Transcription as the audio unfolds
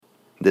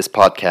This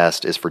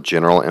podcast is for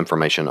general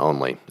information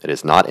only. It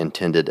is not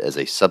intended as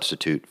a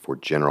substitute for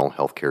general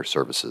healthcare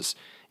services.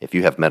 If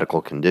you have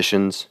medical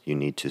conditions, you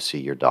need to see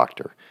your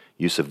doctor.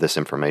 Use of this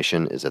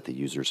information is at the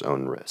user's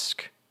own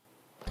risk.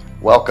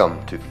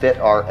 Welcome to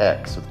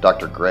FitRx with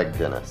Dr. Greg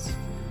Dennis.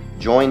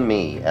 Join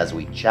me as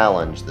we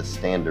challenge the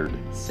standard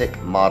sick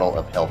model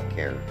of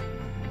healthcare.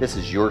 This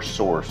is your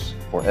source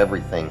for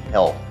everything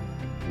health,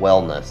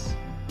 wellness,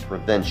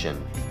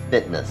 prevention,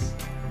 fitness,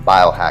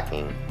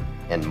 biohacking,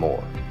 and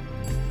more.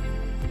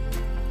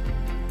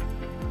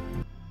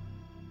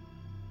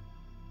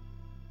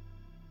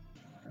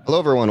 Hello,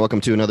 everyone.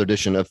 Welcome to another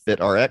edition of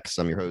FitRx.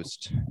 I'm your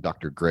host,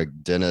 Dr. Greg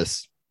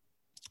Dennis.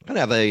 I'm going to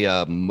have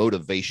a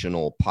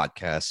motivational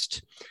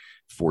podcast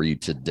for you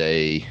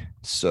today.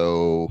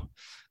 So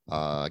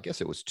I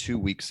guess it was 2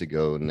 weeks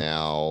ago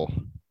now.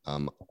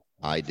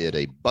 I did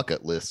a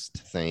bucket list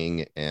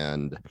thing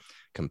and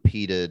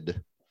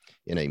competed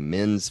in a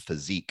men's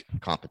physique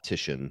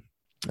competition.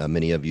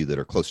 Many of you that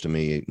are close to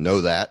me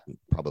know that.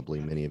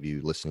 Probably many of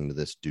you listening to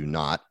this do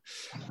not.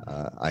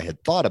 I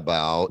had thought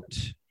about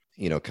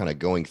kind of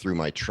going through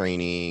my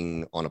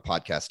training on a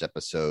podcast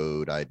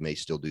episode. I may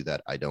still do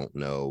that. I don't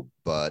know.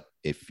 But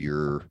if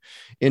you're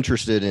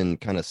interested in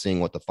kind of seeing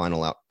what the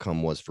final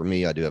outcome was for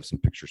me, I do have some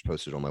pictures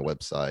posted on my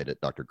website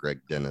at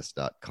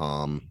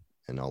drgregdennis.com.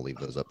 And I'll leave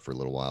those up for a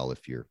little while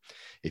if you're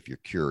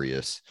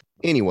curious.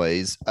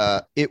 Anyways,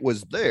 it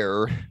was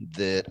there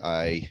that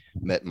I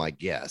met my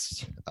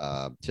guest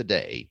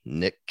today,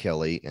 Nick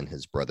Kelly and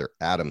his brother,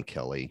 Adam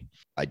Kelly.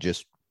 I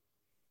just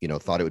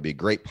thought it would be a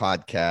great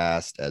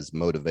podcast as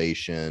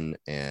motivation,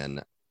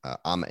 and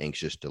I'm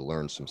anxious to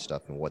learn some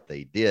stuff and what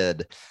they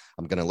did.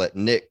 I'm going to let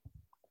Nick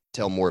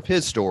tell more of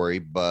his story,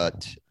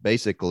 but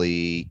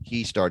basically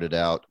he started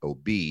out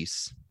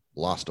obese,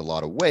 lost a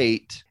lot of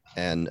weight,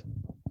 and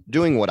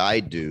doing what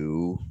I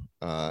do.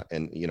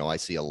 I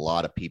see a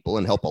lot of people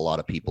and help a lot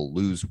of people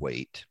lose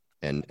weight,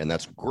 and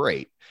that's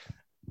great.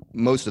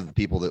 Most of the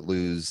people that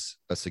lose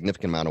a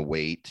significant amount of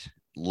weight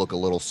look a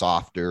little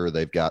softer.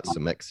 They've got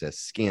some excess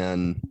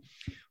skin.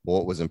 Well,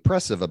 what was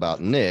impressive about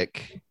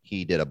Nick,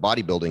 he did a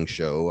bodybuilding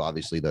show.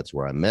 Obviously, that's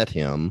where I met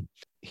him.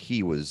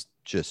 He was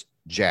just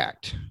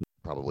jacked,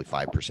 probably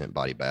 5%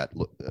 body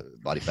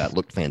fat,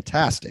 looked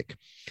fantastic.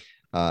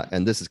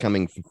 And this is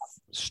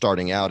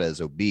starting out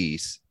as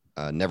obese,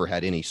 never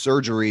had any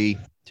surgery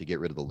to get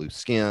rid of the loose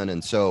skin.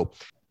 And so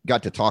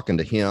got to talking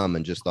to him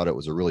and just thought it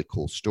was a really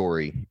cool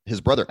story.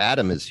 His brother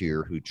Adam is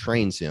here, who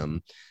trains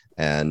him.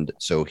 And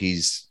so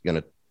he's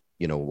going to,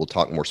 we'll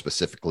talk more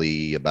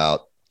specifically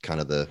about kind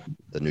of the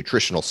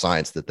nutritional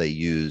science that they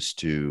use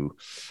to,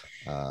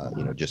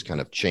 just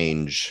kind of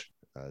change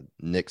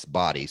Nick's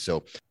body.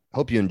 So I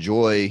hope you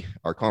enjoy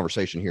our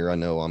conversation here. I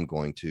know I'm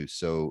going to.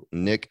 So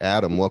Nick,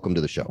 Adam, welcome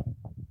to the show.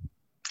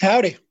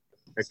 Howdy.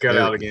 I cut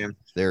out again.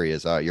 There he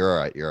is. You're all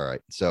right. You're all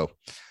right. So,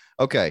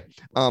 okay.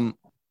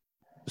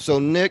 So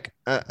Nick,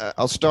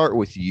 I'll start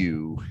with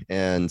you.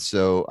 And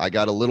so I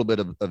got a little bit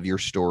of your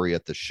story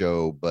at the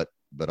show, but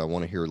I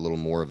want to hear a little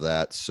more of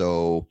that.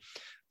 So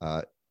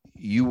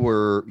you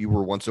were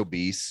once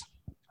obese.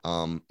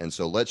 And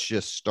so let's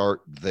just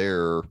start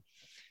there.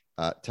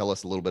 Tell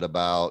us a little bit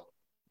about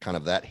kind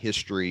of that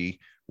history,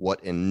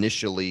 what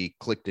initially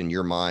clicked in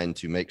your mind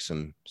to make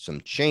some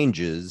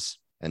changes,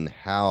 and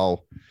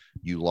how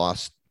you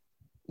lost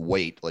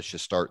weight. Let's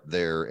just start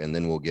there, and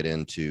then we'll get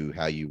into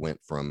how you went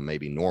from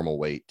maybe normal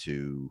weight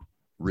to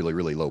really,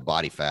 really low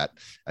body fat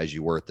as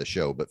you were at the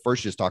show. But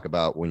first, just talk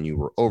about when you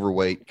were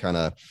overweight, kind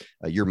of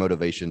your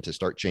motivation to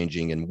start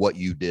changing and what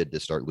you did to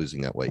start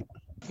losing that weight.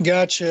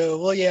 Gotcha.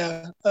 Well,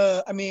 yeah.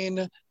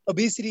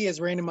 Obesity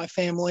has ran in my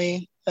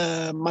family.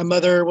 My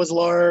mother was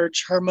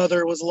large. Her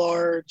mother was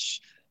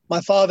large. My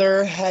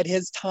father had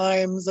his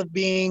times of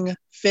being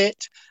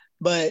fit,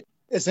 but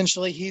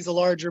essentially he's a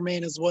larger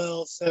man as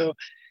well. So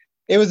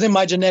it was in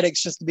my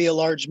genetics just to be a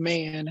large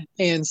man.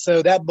 And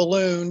so that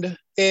ballooned.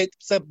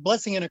 It's a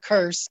blessing and a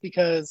curse,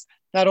 because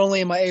not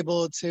only am I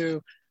able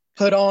to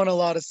put on a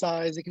lot of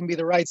size, it can be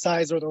the right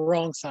size or the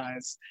wrong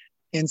size.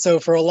 And so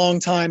for a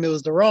long time, it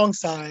was the wrong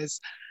size.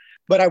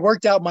 But I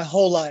worked out my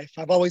whole life.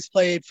 I've always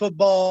played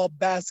football,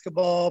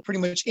 basketball,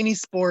 pretty much any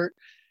sport,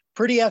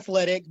 pretty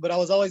athletic, but I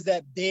was always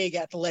that big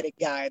athletic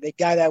guy, the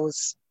guy that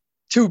was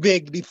too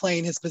big to be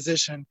playing his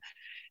position.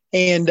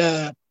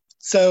 And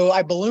so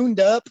I ballooned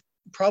up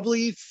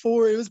probably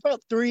it was about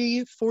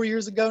 3-4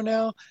 years ago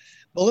now,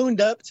 ballooned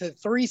up to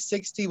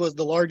 360 was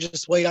the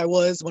largest weight I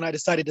was when I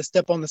decided to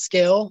step on the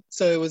scale.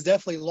 So it was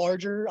definitely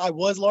larger. I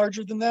was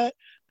larger than that.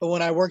 But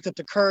when I worked up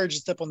the courage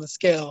to step on the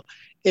scale,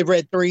 it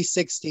read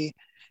 360.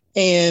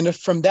 And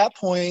from that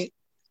point,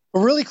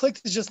 what really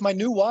clicked is just my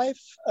new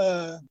wife.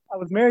 I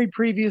was married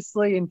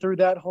previously, and through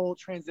that whole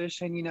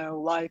transition,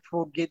 life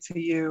will get to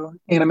you.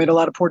 And I made a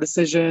lot of poor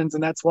decisions,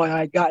 and that's why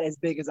I got as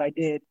big as I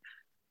did.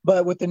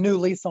 But with the new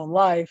lease on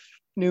life,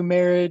 new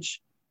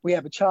marriage, we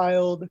have a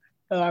child.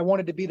 I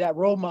wanted to be that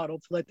role model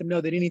to let them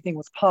know that anything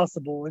was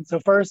possible. And so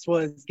first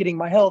was getting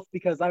my health,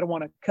 because I don't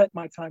want to cut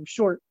my time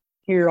short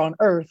here on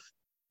earth.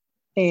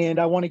 and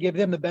I want to give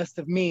them the best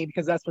of me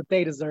because that's what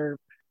they deserve.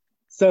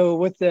 So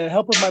with the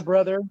help of my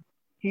brother,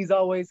 he's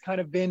always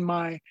kind of been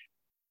my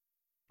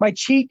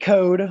cheat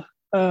code,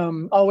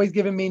 always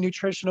giving me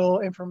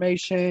nutritional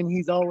information.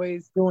 He's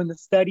always doing the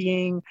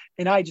studying,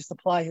 and I just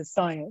apply his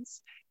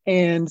science.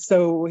 And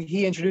so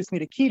he introduced me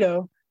to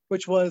keto,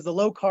 which was a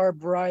low carb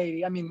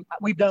variety. I mean,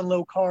 we've done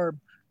low carb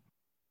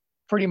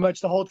pretty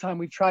much the whole time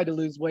we've tried to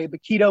lose weight,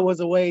 but keto was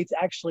a way to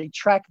actually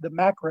track the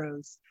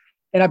macros.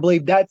 And I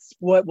believe that's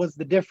what was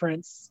the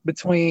difference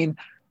between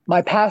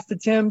my past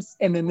attempts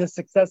and then this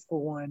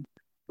successful one,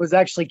 was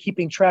actually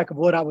keeping track of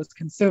what I was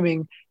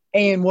consuming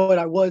and what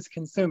I was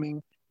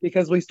consuming.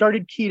 Because we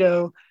started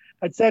keto,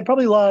 I'd say I'd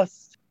probably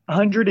lost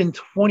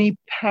 120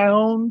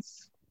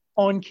 pounds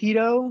on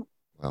keto.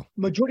 Wow.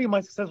 Majority of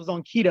my success was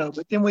on keto,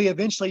 but then we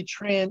eventually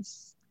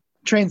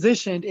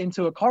transitioned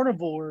into a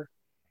carnivore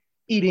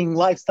eating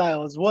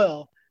lifestyle as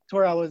well, to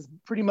where I was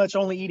pretty much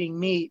only eating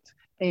meat,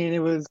 and it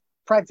was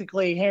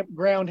practically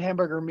ground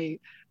hamburger meat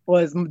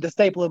was the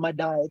staple of my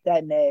diet,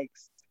 that and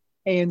eggs.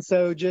 And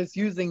so just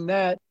using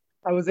that,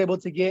 I was able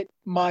to get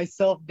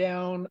myself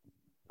down.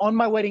 On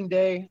my wedding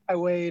day, I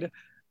weighed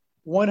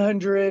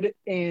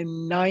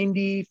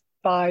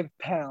 195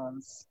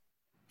 pounds,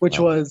 which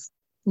Wow. was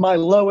my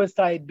lowest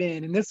I had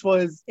been. And this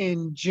was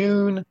in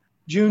June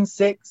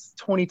 6,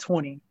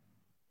 2020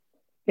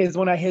 is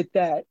when I hit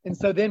that. And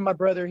so then my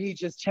brother, he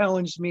just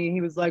challenged me. He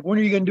was like, when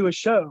are you going to do a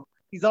show?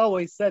 He's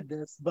always said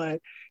this,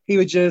 but it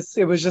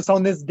was just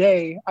on this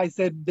day. I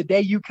said, the day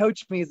you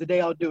coach me is the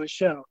day I'll do a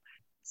show.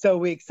 So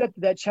we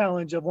accepted that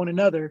challenge of one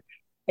another.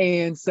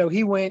 And so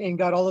he went and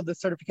got all of the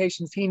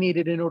certifications he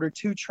needed in order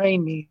to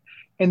train me.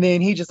 And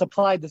then he just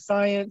applied the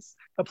science,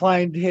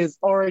 applied his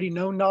already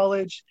known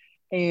knowledge,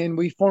 and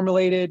we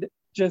formulated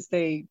just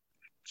a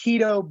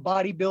keto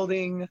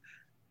bodybuilding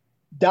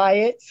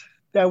diet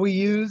that we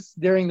used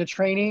during the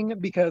training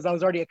because I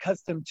was already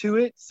accustomed to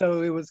it.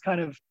 So it was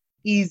kind of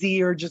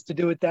easier just to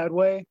do it that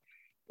way.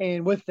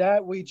 And with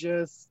that, we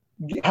just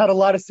had a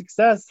lot of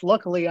success.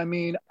 Luckily, I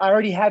mean, I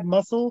already had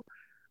muscle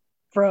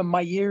from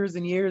my years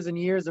and years and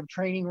years of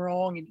training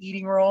wrong and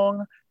eating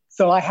wrong.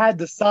 So I had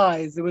the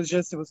size. It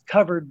was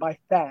covered by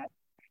fat.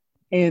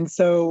 And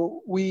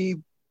so we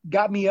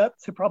got me up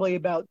to probably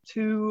about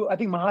I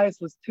think my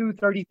highest was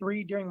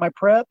 233 during my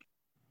prep.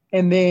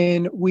 And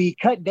then we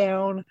cut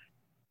down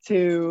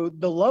to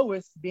the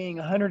lowest being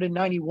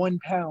 191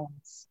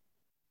 pounds.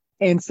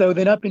 And so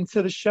then up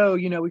into the show,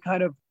 we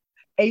kind of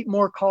ate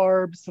more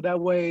carbs. So that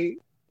way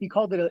he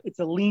called it it's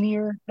a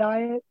linear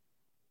diet,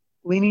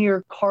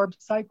 linear carb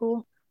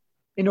cycle,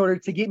 in order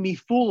to get me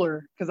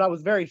fuller, because I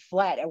was very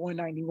flat at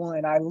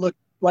 191. I looked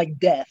like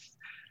death,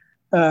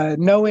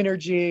 no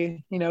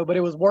energy, but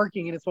it was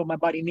working and it's what my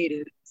body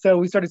needed. So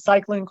we started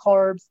cycling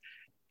carbs,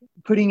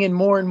 putting in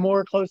more and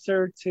more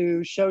closer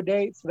to show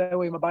dates. So that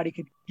way my body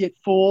could get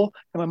full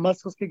and my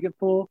muscles could get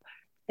full.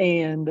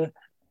 And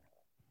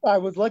I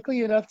was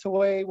lucky enough to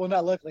weigh, well,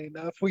 not luckily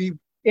enough, we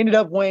ended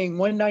up weighing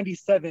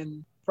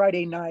 197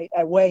 Friday night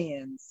at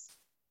weigh-ins.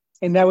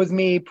 And that was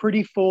me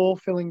pretty full,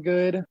 feeling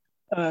good.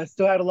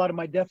 Still had a lot of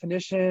my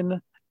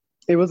definition.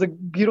 It was a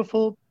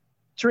beautiful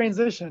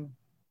transition.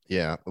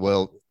 Yeah.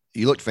 Well,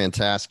 you looked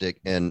fantastic,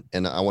 and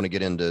I want to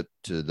get into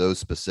those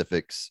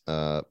specifics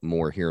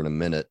more here in a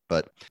minute,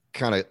 but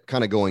kind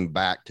of going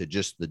back to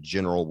just the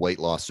general weight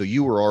loss. So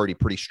you were already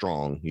pretty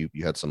strong. You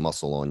had some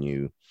muscle on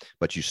you,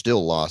 but you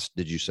still lost,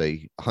 did you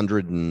say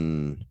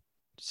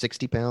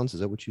 160 pounds? Is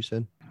that what you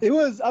said? It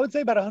was, I would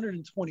say, about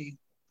 120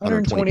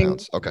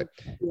 pounds. Okay.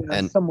 Yeah,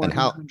 and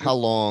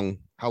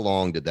how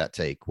long did that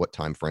take? What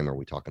time frame are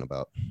we talking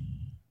about?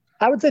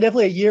 I would say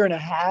definitely a year and a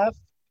half.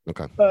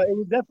 Okay. It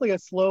was definitely a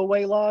slow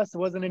weight loss. It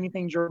wasn't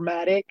anything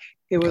dramatic.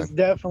 It was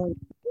definitely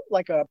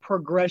like a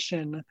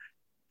progression.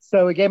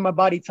 So it gave my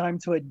body time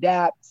to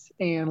adapt,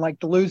 and like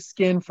the loose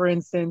skin, for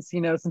instance,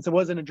 since it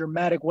wasn't a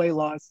dramatic weight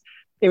loss,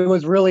 it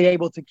was really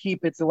able to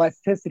keep its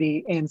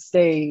elasticity and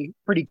stay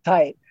pretty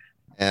tight.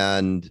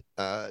 And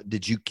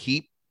did you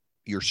keep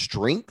your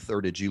strength,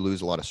 or did you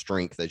lose a lot of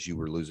strength as you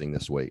were losing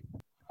this weight?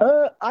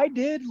 I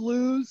did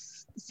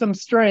lose some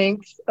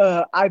strength.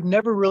 I've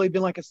never really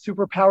been like a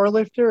super power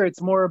lifter. It's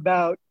more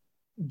about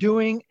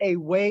doing a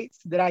weight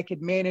that I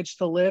could manage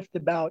to lift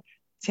about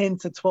 10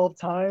 to 12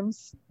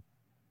 times.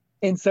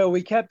 And so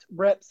we kept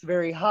reps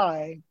very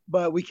high,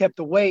 but we kept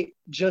the weight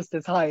just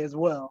as high as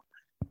well.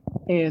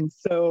 And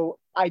so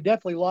I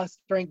definitely lost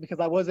strength because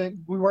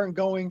we weren't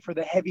going for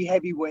the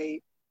heavy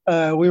weight.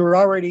 We were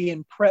already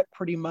in prep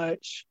pretty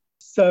much.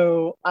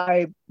 So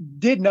I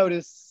did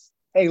notice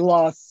a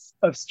loss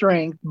of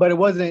strength, but it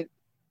wasn't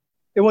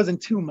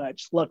too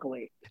much,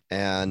 luckily.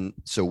 And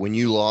so when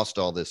you lost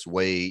all this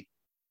weight,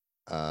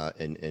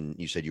 and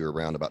you said you were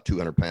around about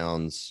 200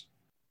 pounds.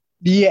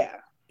 Yeah.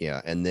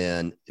 Yeah. And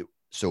then,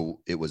 so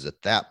it was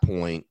at that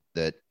point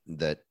that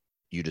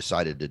you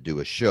decided to do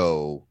a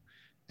show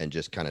and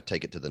just kind of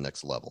take it to the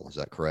next level. Is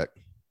that correct?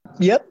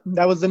 Yep.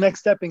 That was the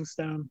next stepping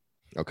stone.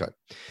 Okay.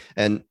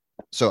 And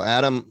so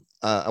Adam,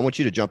 I want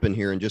you to jump in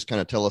here and just kind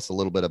of tell us a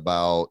little bit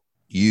about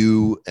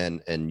you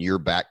and your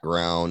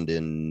background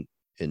in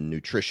in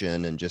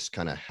nutrition and just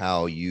kind of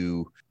how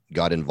you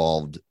got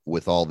involved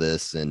with all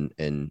this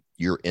and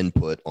your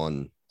input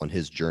on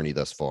his journey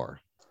thus far.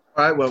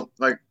 All right. Well,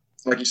 like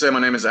you said, my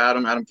name is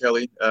Adam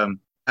Kelly.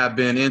 I've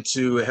been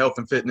into health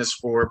and fitness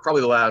for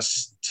probably the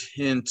last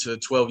 10 to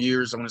 12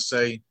 years, I want to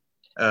say.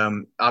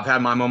 I've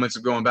had my moments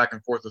of going back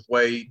and forth with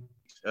weight,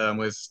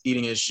 with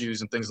eating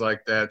issues and things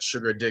like that,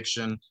 sugar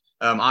addiction.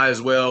 I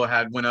as well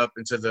went up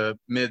into the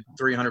mid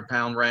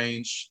 300-pound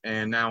range,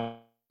 and now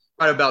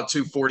right about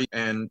 240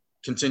 and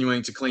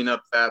continuing to clean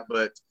up that.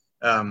 But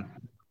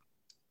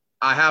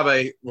I have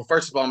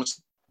first of all, I'm a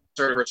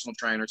certified personal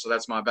trainer, so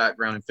that's my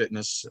background in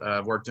fitness.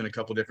 I've worked in a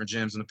couple different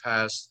gyms in the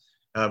past.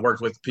 I've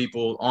worked with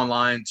people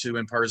online to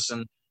in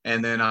person,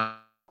 and then I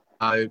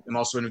am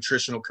also a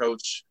nutritional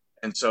coach.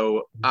 And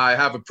so I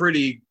have a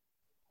pretty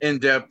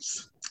in-depth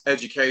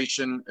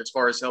education as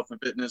far as health and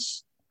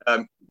fitness.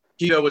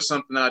 Keto was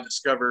something that I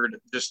discovered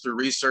just through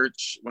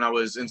research when I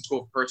was in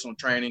school for personal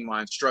training. My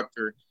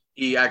instructor,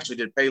 he actually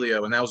did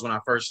paleo, and that was when I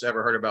first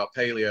ever heard about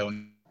paleo.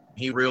 And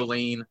he real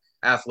lean,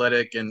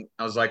 athletic, and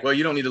I was like, well,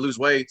 you don't need to lose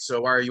weight,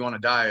 so why are you on a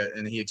diet?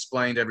 And he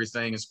explained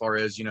everything as far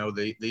as,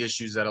 the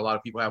issues that a lot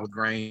of people have with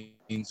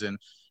grains and,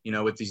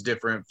 with these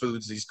different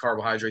foods, these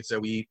carbohydrates that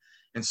we eat.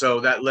 And so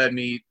that led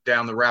me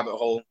down the rabbit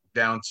hole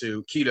down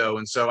to keto.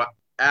 And so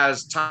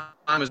as time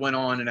has went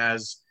on and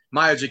as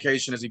my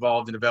education has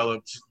evolved and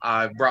developed,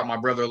 I've brought my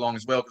brother along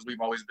as well, because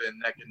we've always been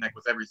neck and neck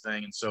with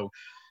everything. And so,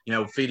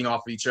 feeding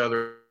off of each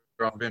other,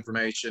 off of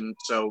information.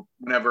 So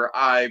whenever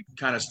I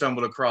kind of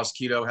stumbled across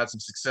keto, had some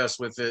success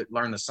with it,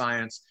 learned the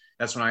science,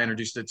 that's when I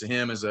introduced it to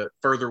him as a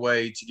further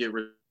way to get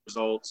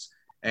results.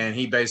 And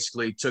he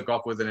basically took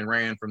off with it and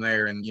ran from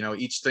there. And,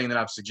 each thing that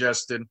I've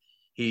suggested,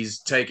 he's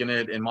taken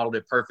it and modeled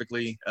it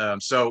perfectly.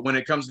 So when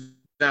it comes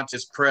down to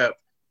his prep,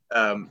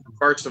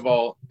 first of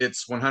all,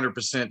 it's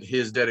 100%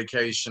 his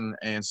dedication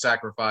and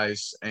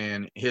sacrifice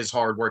and his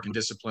hard work and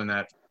discipline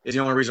that is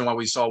the only reason why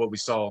we saw what we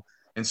saw.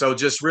 And so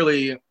just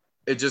really,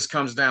 it just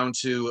comes down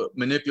to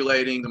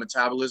manipulating the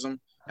metabolism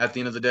at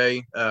the end of the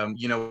day.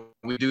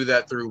 We do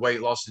that through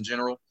weight loss in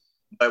general.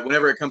 But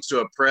whenever it comes to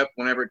a prep,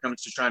 whenever it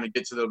comes to trying to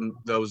get to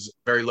those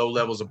very low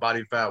levels of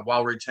body fat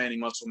while retaining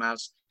muscle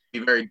mass,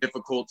 it's very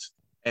difficult.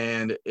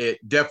 And it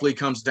definitely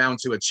comes down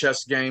to a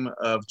chess game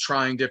of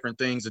trying different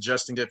things,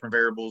 adjusting different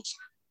variables,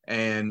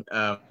 and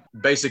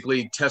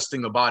basically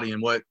testing the body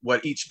and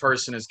what each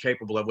person is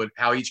capable of,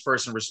 how each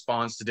person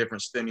responds to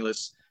different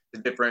stimulus,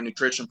 to different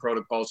nutrition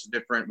protocols, to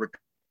different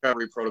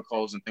recovery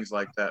protocols and things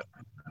like that.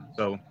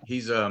 So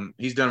he's done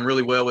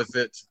really well with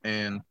it,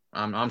 and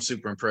I'm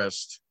super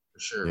impressed for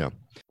sure. Yeah.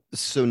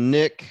 So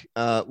Nick,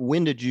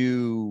 when did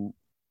you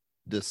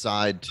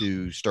decide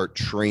to start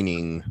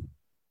training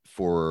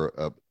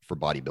for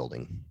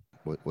bodybuilding?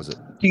 What was it?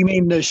 Do you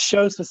mean the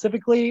show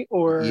specifically,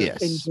 or?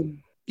 Yes.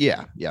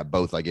 Yeah,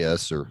 both, I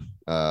guess. Or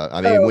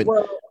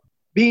well,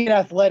 being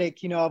athletic,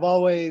 I've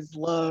always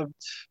loved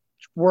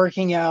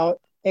working out,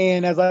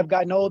 and as I've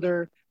gotten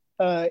older,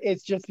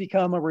 it's just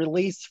become a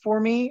release for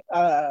me.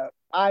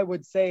 I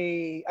would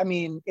say,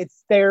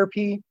 it's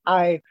therapy.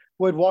 I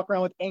would walk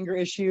around with anger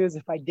issues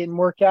if I didn't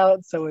work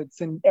out, so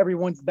it's in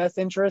everyone's best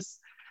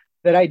interest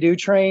that I do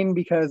train,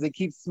 because it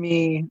keeps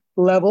me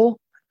level.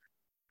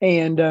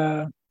 And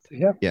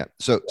yeah.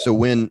 So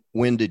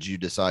when did you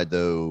decide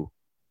though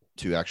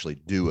to actually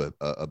do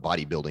a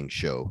bodybuilding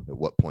show? At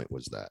what point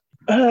was that?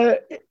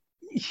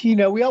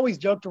 We always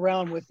joked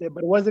around with it,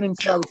 but it wasn't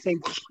until I would say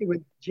it was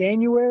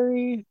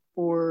January,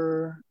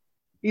 or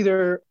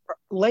either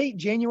late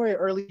January,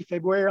 early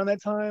February around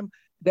that time,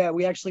 that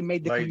we actually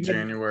made the late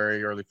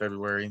January, early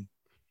February.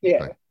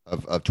 Yeah. Okay.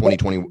 Of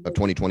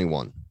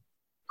 2021.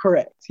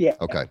 Correct. Yeah.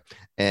 Okay.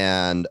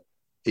 And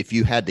if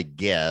you had to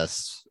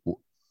guess,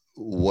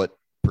 what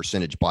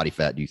percentage body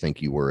fat do you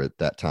think you were at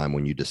that time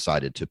when you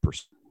decided to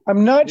pursue?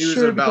 I'm not sure.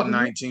 He was about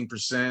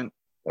 19%.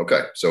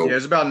 Okay. So yeah, it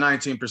was about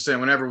 19%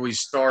 whenever we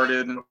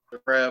started the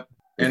prep.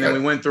 And then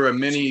we went through a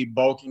mini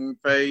bulking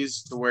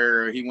phase to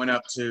where he went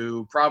up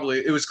to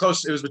it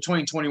was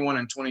between 21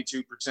 and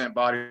 22%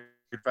 body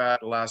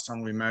fat the last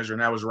time we measured.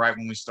 And that was right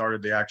when we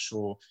started the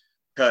actual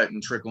cut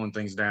and trickling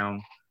things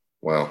down.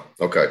 Wow.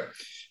 Okay.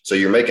 So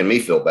you're making me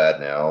feel bad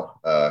now,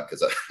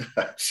 because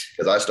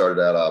I started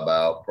out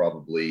about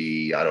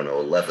probably,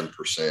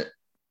 11%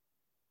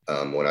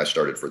 when I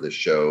started for this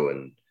show,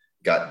 and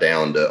got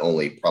down to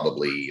only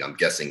probably, I'm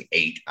guessing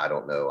 8. I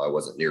don't know. I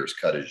wasn't near as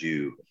cut as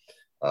you.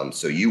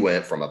 So you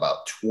went from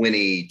about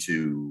 20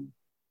 to,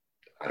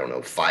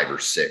 5 or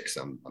 6.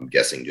 I'm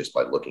guessing just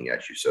by looking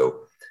at you.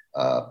 So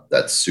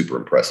that's super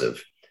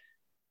impressive.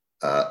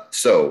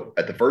 So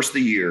at the first of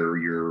the year,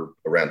 you're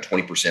around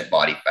 20%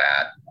 body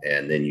fat,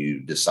 and then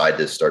you decide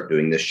to start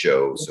doing this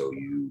show. So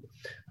you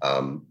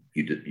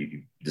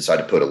decide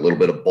to put a little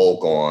bit of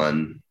bulk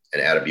on,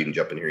 and Adam, you can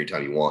jump in here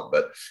anytime you want,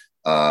 but,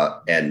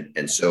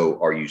 and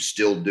so are you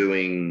still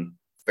doing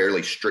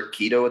fairly strict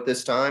keto at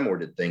this time, or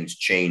did things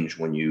change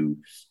when you,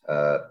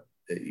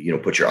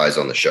 put your eyes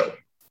on the show?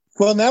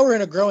 Well, now we're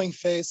in a growing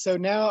phase. So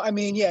now, I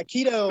mean, yeah,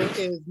 keto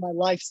is my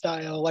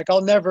lifestyle. Like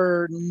I'll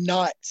never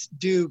not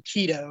do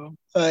keto.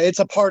 It's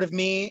a part of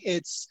me.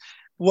 It's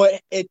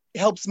what it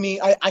helps me.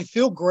 I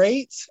feel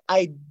great.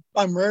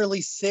 I'm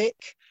rarely sick.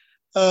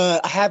 I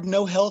have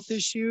no health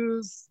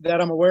issues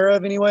that I'm aware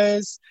of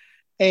anyways.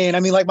 And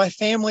I mean, like my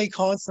family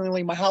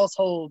constantly, my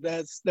household,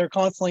 as they're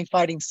constantly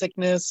fighting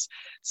sickness.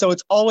 So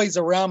it's always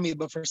around me.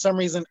 But for some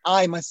reason,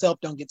 I myself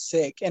don't get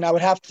sick. And I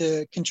would have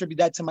to contribute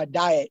that to my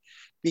diet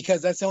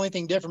because that's the only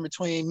thing different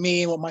between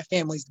me and what my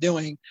family's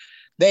doing.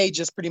 They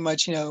just pretty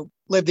much,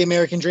 live the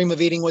American dream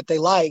of eating what they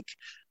like.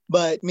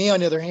 But me, on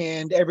the other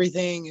hand,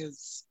 everything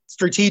is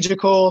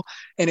strategical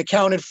and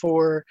accounted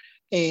for.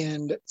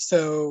 And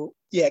so,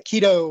 yeah,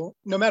 keto,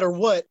 no matter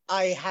what,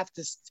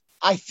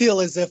 I feel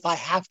as if I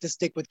have to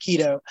stick with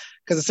keto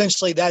because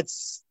essentially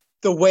that's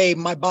the way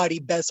my body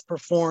best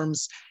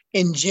performs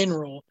in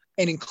general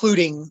and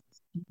including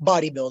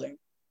bodybuilding.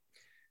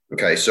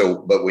 Okay. So,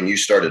 but when you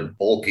started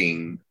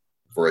bulking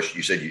for us,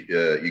 you said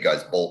you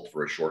guys bulked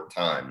for a short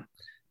time.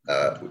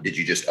 Did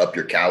you just up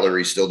your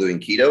calories still doing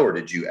keto or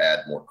did you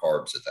add more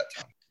carbs at that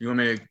time? You want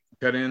me to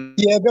cut in?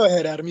 Yeah, go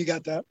ahead, Adam. You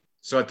got that.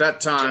 So at that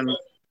time,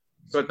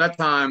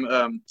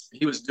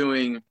 he was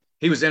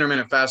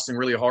intermittent fasting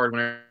really hard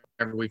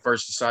whenever we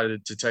first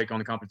decided to take on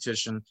the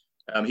competition.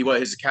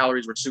 His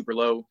calories were super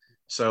low.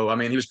 So, I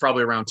mean, he was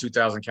probably around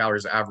 2,000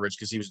 calories average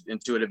because he was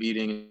intuitive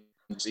eating,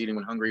 just eating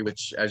when hungry,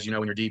 which, as you know,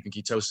 when you're deep in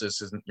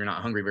ketosis, you're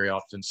not hungry very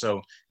often.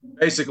 So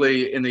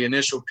basically in the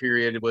initial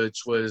period,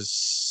 which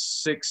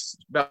was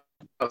about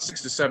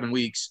 6 to 7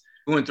 weeks,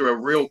 we went through a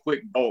real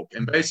quick bulk.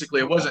 And basically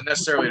it wasn't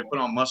necessarily to put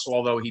on muscle,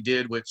 although he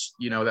did, which,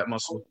 that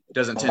muscle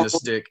doesn't tend to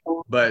stick,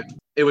 but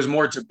it was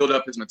more to build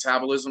up his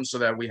metabolism so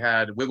that we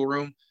had wiggle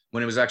room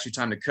when it was actually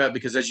time to cut.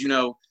 Because as you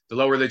know, the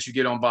lower that you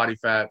get on body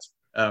fat,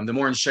 the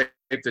more in shape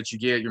that you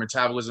get, your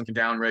metabolism can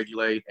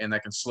down-regulate and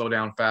that can slow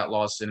down fat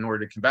loss. And in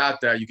order to combat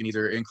that, you can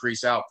either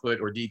increase output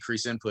or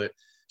decrease input.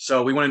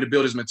 So we wanted to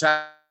build his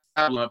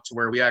metabolism up to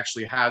where we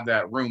actually had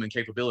that room and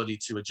capability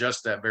to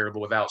adjust that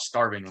variable without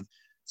starving him.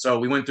 So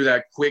we went through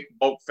that quick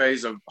bulk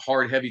phase of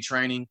hard, heavy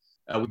training.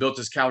 We built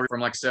his calorie from,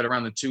 like I said,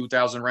 around the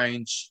 2,000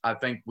 range. I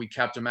think we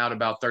capped him out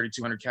about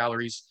 3,200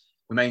 calories.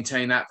 We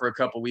maintained that for a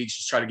couple of weeks,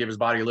 just try to give his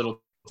body a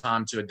little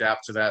time to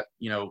adapt to that,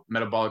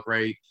 metabolic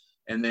rate.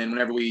 And then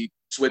whenever we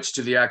switched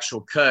to the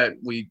actual cut,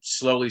 we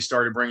slowly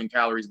started bringing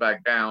calories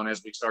back down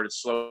as we started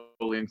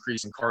slowly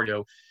increasing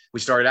cardio. We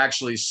started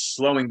actually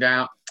slowing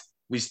down.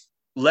 We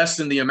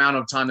lessened the amount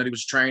of time that he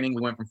was training.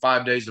 We went from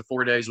 5 days to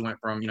 4 days. We went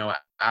from, an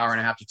hour and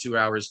a half to 2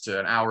 hours to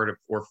an hour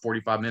or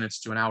 45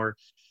 minutes to an hour.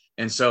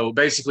 And so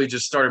basically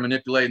just started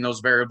manipulating those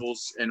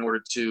variables in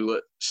order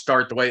to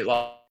start the weight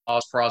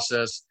loss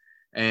process.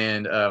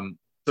 And so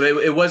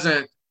it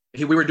wasn't,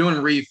 we were doing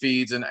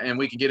refeeds and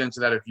we can get into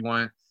that if you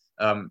want,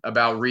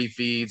 about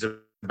refeeds,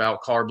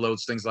 about carb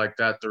loads, things like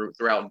that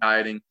throughout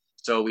dieting.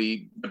 So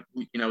we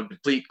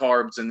deplete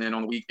carbs and then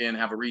on the weekend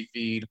have a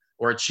refeed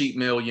or a cheat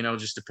meal,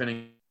 just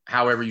depending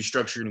however you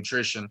structure your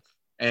nutrition.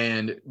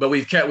 But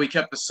we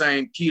kept the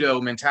same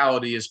keto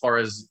mentality as far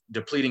as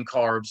depleting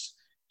carbs,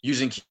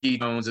 using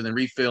ketones, and then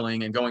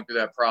refilling and going through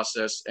that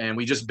process. And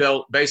we just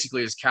built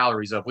basically his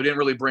calories up. We didn't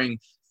really bring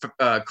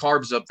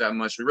carbs up that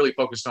much. We really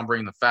focused on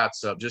bringing the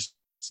fats up just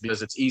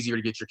because it's easier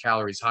to get your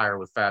calories higher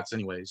with fats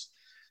anyways.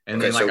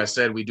 And then, like I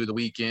said, we do the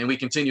weekend. We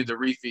continued the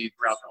refeed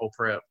throughout the whole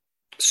prep.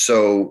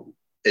 So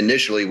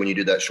initially, when you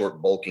did that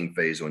short bulking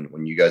phase,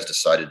 when you guys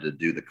decided to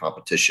do the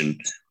competition,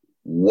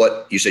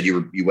 what you said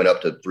you went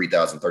up to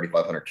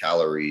 3,500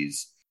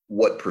 calories.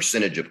 What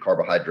percentage of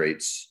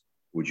carbohydrates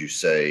would you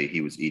say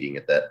he was eating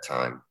at that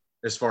time?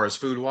 As far as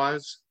food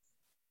wise?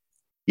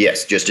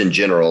 Yes, just in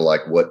general,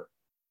 like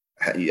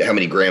how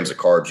many grams of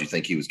carbs you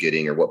think he was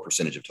getting, or what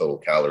percentage of total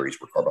calories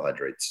were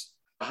carbohydrates?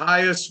 The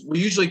highest, we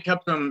usually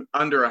kept them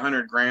under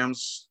 100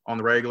 grams on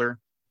the regular.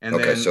 And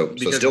okay, then so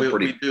still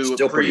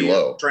pretty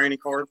low. Training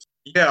carbs.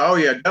 Yeah, oh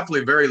yeah,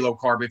 definitely very low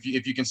carb.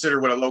 If you consider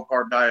what a low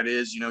carb diet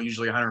is,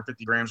 usually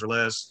 150 grams or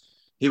less.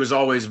 He was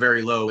always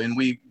very low, and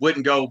we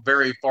wouldn't go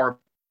very far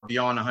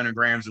beyond 100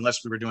 grams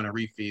unless we were doing a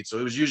refeed. So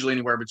it was usually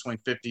anywhere between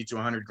 50 to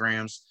 100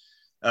 grams.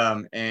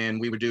 And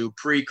we would do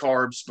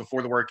pre-carbs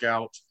before the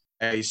workout,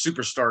 a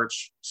super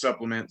starch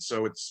supplement.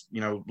 So it's,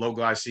 low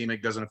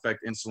glycemic, doesn't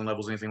affect insulin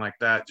levels, anything like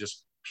that,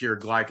 just pure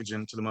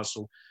glycogen to the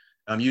muscle.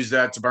 Use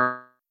that to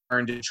burn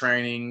into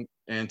training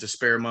and to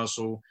spare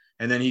muscle.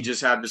 And then he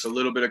just had just a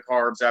little bit of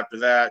carbs after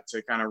that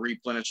to kind of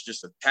replenish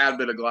just a tad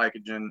bit of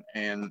glycogen.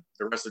 And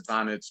the rest of the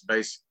time it's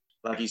based,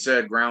 like he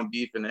said, ground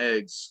beef and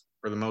eggs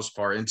for the most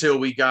part, until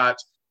we got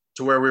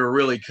to where we were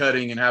really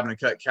cutting and having to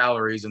cut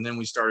calories. And then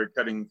we started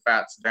cutting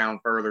fats down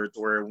further to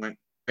where it went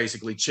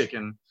basically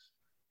chicken,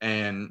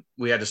 and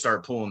we had to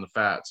start pulling the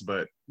fats.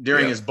 But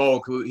during his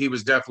bulk, he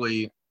was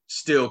definitely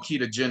still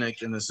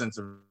ketogenic in the sense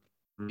of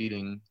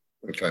eating.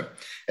 Okay.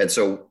 And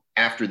so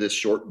after this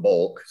short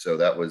bulk, so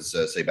that was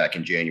say back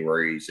in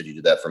January, you said you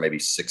did that for maybe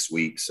 6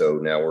 weeks. So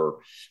now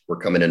we're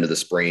coming into the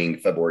spring,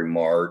 February,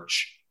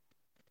 March.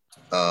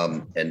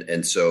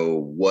 And so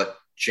what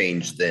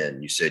changed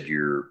then? You said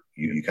you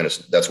you kind of,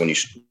 that's when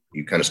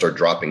you kind of start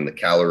dropping the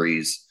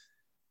calories.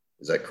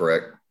 Is that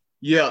correct?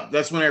 Yeah,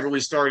 that's whenever we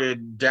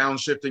started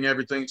downshifting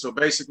everything. So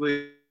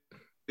basically,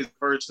 the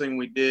first thing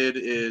we did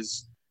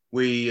is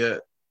we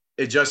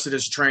adjusted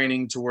his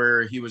training to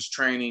where he was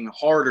training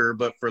harder,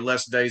 but for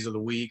less days of the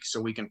week, so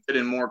we can fit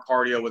in more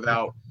cardio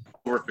without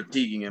over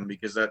fatiguing him,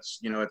 because that's,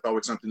 it's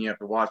always something you have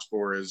to watch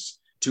for, is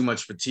too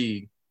much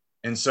fatigue.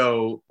 And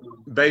so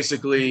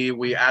basically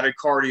we added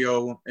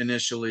cardio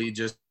initially,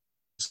 just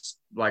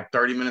like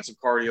 30 minutes of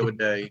cardio a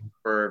day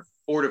for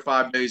 4 to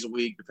 5 days a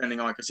week, depending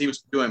on, because he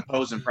was doing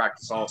posing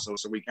practice also,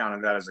 so we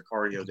counted that as a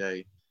cardio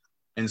day.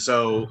 And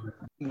so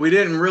we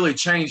didn't really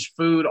change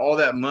food all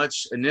that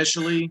much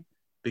initially,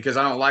 because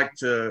I don't like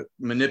to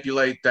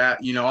manipulate that.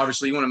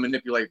 Obviously you want to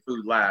manipulate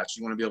food last.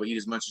 You want to be able to eat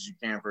as much as you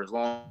can for as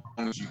long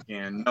as you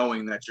can,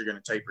 knowing that you're going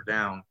to taper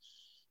down.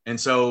 And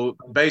so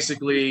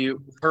basically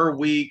per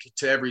week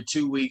to every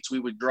 2 weeks, we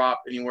would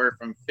drop anywhere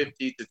from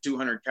 50 to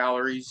 200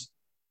 calories,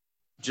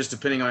 just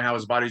depending on how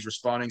his body's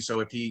responding. So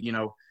if he,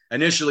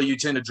 initially you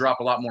tend to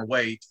drop a lot more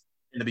weight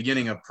in the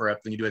beginning of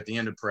prep than you do at the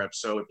end of prep.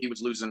 So if he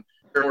was losing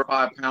 4 or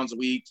 5 pounds a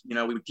week, we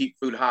would keep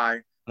food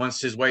high. Once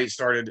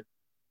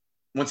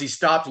he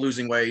stopped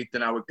losing weight,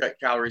 then I would cut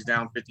calories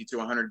down 50 to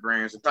 100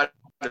 grams and try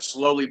to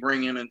slowly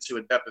bring him into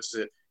a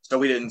deficit, so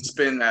we didn't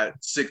spend that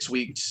 6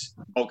 weeks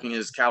bulking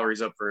his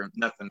calories up for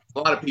nothing. A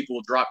lot of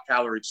people drop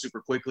calories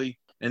super quickly,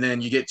 and then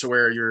you get to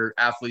where your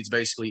athlete's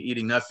basically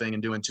eating nothing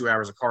and doing 2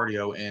 hours of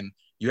cardio, and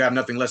you have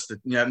nothing left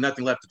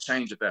to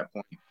change at that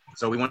point.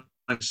 So we want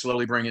to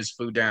slowly bring his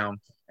food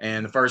down.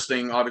 And the first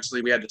thing,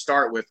 obviously, we had to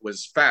start with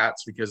was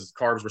fats, because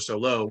carbs were so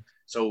low.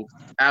 So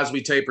as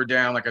we tapered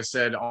down, like I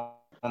said,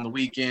 on the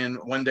weekend,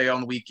 one day on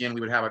the weekend,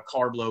 we would have a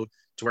carb load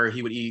to where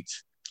he would eat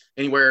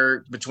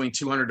anywhere between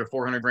 200 to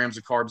 400 grams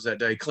of carbs that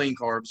day, clean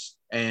carbs.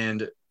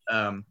 And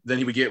then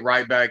he would get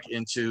right back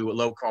into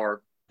low carb.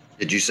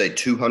 Did you say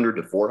 200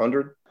 to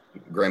 400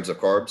 grams of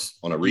carbs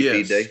on a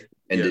refeed day?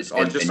 And yes,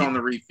 on the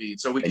refeed.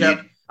 So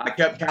I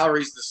kept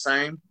calories the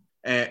same.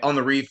 And on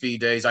the refeed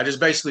days, I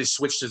just basically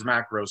switched his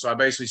macros. So I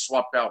basically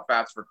swapped out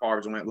fats for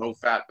carbs and went low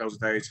fat those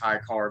days, high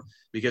carb,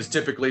 because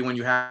typically when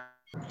you have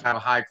a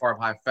high carb,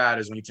 high fat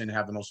is when you tend to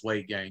have the most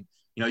weight gain.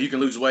 You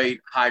can lose weight,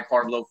 high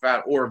carb, low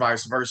fat, or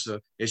vice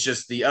versa. It's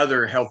just the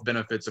other health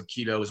benefits of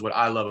keto is what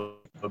I love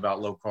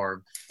about low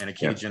carb and a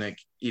ketogenic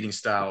eating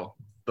style.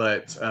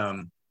 But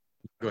go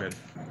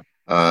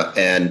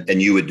ahead.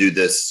 And you would do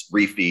this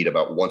refeed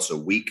about once a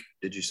week,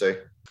 did you say?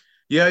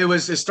 Yeah, it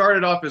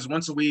started off as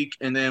once a week,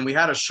 and then we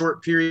had a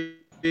short period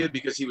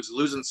because he was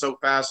losing so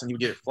fast and he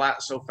would get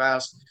flat so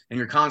fast, and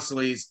you're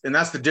constantly, and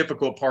that's the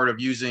difficult part of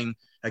using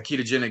a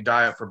ketogenic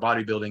diet for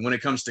bodybuilding when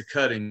it comes to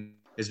cutting,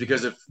 is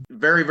because it's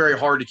very, very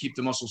hard to keep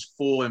the muscles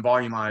full and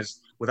volumized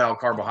without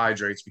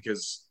carbohydrates,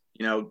 because,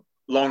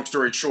 long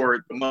story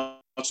short, the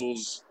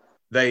muscles,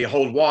 they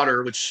hold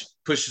water, which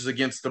pushes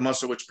against the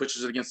muscle, which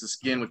pushes it against the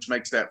skin, which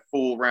makes that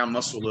full round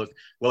muscle look.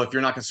 Well, if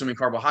you're not consuming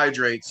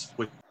carbohydrates,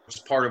 which is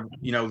part of,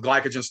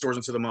 glycogen stores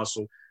into the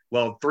muscle,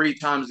 well, 3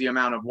 times the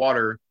amount of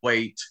water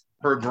weight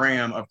per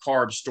gram of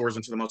carbs stores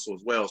into the muscle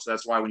as well. So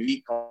that's why when you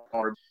eat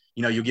carbs,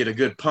 you get a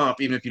good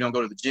pump, even if you don't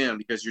go to the gym,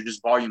 because you're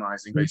just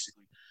volumizing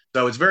basically.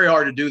 So it's very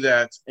hard to do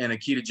that in a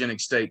ketogenic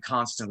state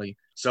constantly.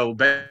 So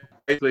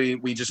basically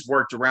we just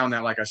worked around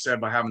that, like I said,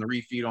 by having the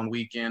refeed on the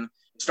weekend.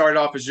 It started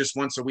off as just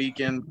once a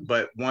weekend,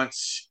 but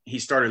once he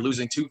started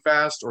losing too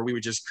fast, or we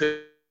would just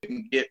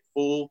couldn't get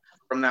full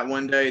from that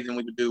one day, then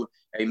we would do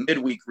a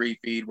midweek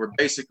refeed, where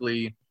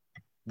basically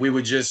we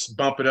would just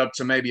bump it up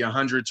to maybe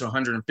 100 to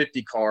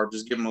 150 carbs,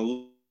 just give him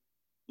a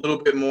little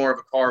bit more of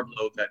a carb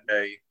load that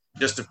day,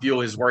 just to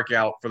fuel his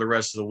workout for the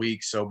rest of the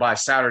week. So by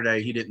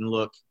Saturday, he didn't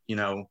look,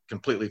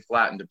 completely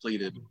flat and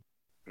depleted.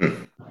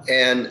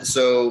 And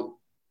so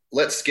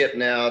let's skip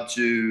now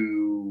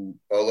to,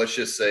 let's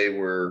just say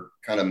we're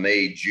kind of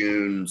May,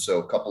 June, so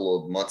a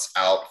couple of months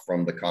out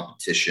from the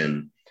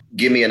competition.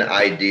 Give me an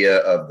idea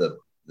of the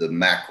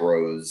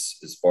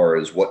macros as far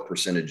as what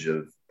percentage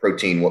of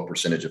protein, what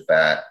percentage of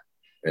fat,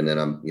 and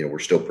then we're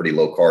still pretty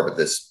low carb at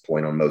this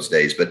point on most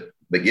days, but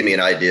give me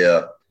an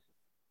idea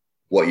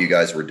what you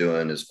guys were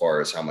doing as far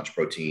as how much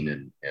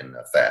protein and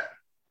fat.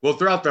 Well,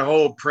 throughout the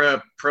whole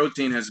prep,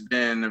 protein has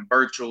been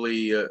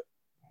virtually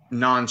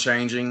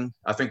non-changing.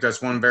 I think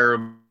that's one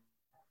variable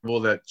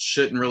that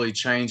shouldn't really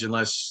change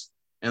unless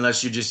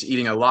you're just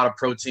eating a lot of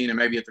protein, and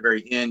maybe at the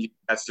very end,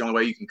 that's the only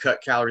way you can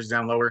cut calories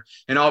down lower.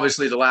 And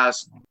obviously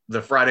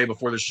the Friday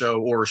before the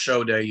show or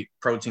show day,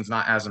 protein's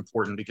not as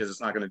important because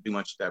it's not going to do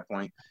much at that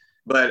point.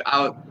 But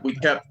we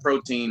kept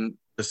protein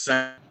the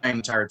same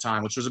entire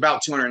time, which was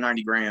about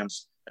 290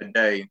 grams a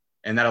day.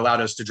 And that allowed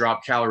us to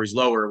drop calories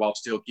lower while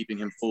still keeping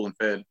him full and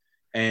fed.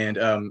 And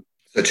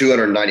so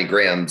 290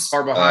 grams.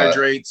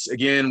 Carbohydrates,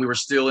 again, we were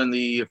still in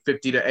the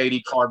 50 to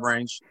 80 carb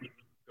range.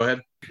 Go ahead.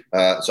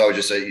 So I would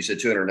just say, you said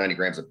 290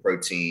 grams of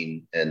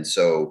protein. And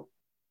so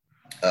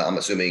I'm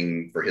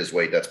assuming for his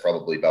weight, that's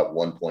probably about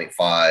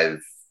 1.5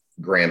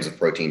 grams of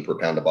protein per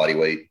pound of body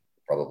weight,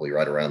 probably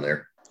right around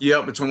there.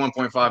 Yeah, between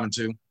 1.5 and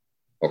 2.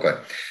 Okay.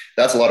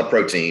 That's a lot of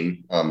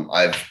protein.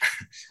 I've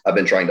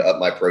been trying to up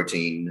my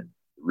protein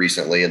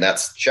recently, and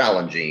that's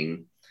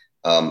challenging.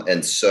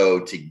 And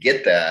so to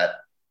get that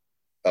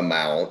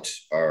amount,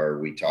 are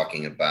we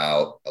talking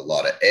about a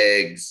lot of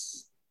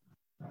eggs,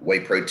 whey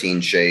protein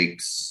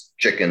shakes,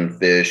 chicken,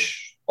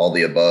 fish, all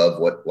the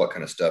above? What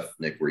kind of stuff,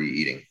 Nick, were you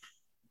eating?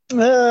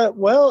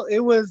 Well,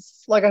 it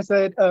was, like I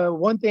said,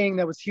 one thing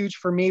that was huge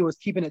for me was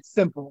keeping it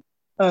simple.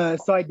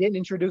 So I didn't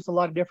introduce a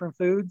lot of different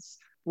foods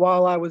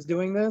while I was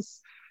doing this.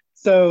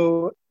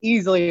 So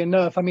easily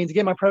enough, I mean, to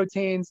get my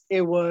proteins,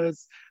 I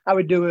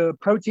would do a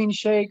protein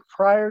shake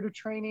prior to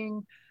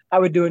training. I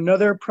would do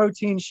another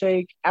protein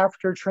shake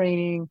after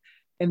training.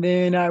 And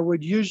then I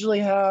would usually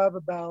have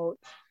about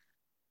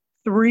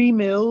 3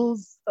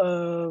 meals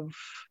of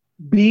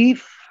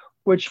beef,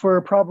 which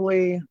were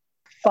probably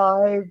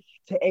 5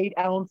 to 8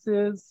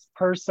 ounces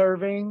per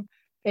serving.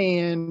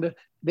 And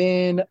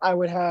then I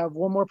would have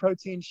one more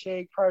protein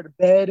shake prior to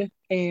bed,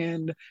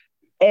 and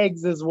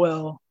eggs as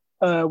well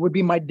would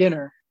be my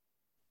dinner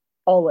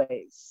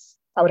always.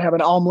 I would have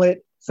an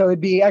omelet. So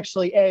it'd be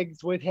actually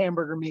eggs with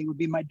hamburger meat would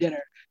be my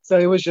dinner. So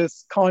it was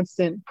just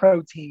constant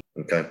protein.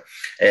 Okay.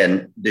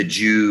 And did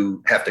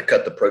you have to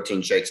cut the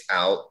protein shakes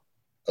out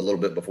a little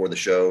bit before the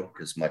show?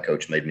 Because my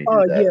coach made me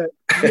do that.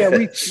 Yeah.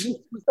 We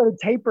started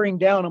tapering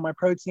down on my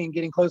protein,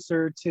 getting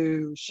closer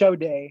to show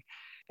day.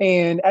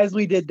 And as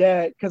we did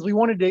that, because we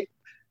wanted to,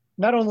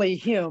 not only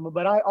him,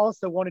 but I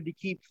also wanted to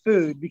keep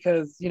food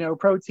because,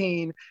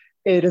 protein,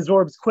 it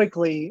absorbs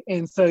quickly.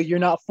 And so you're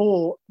not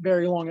full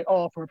very long at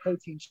all from a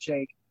protein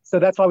shake. So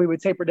that's why we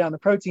would taper down the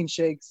protein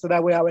shakes. So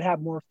that way I would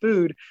have more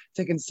food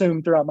to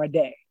consume throughout my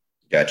day.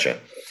 Gotcha.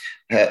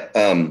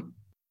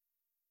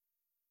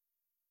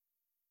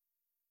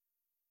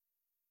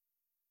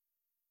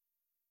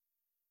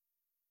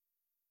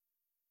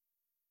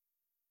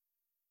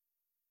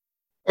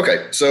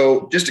 Okay,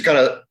 so just to kind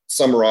of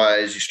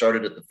summarize, you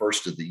started at the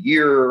first of the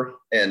year,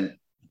 and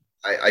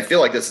I feel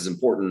like this is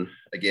important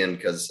again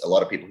because a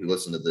lot of people who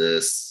listen to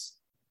this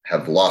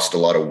have lost a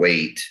lot of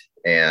weight,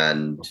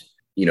 and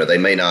they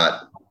may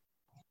not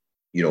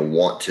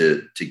want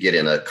to get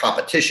in a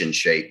competition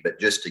shape, but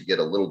just to get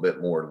a little bit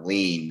more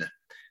lean.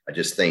 I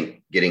just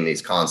think getting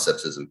these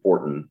concepts is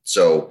important.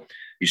 So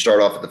you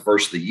start off at the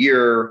first of the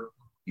year,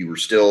 you were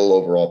still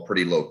overall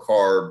pretty low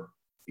carb.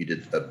 You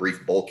did a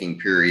brief bulking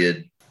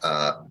period.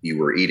 You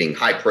were eating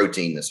high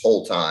protein this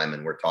whole time,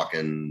 and we're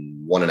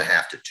talking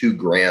 1.5 to 2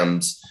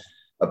 grams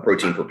of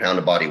protein per pound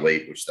of body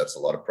weight, which that's a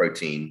lot of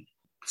protein.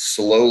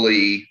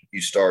 Slowly,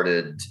 you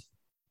started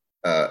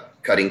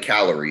cutting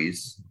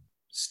calories,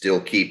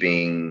 still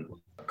keeping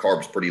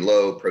carbs pretty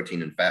low,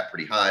 protein and fat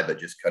pretty high, but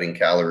just cutting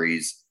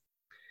calories.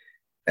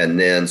 And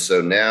then,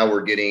 so now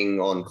we're getting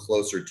on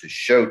closer to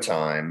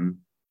showtime.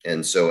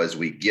 And so as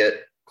we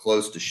get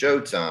close to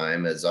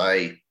showtime, as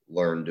I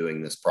learned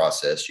doing this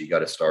process, you got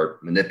to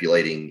start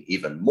manipulating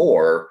even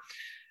more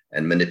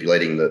and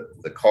manipulating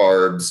the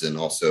carbs, and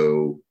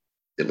also,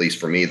 at least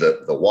for me,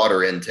 the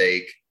water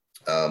intake,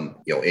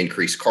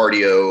 increase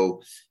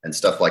cardio and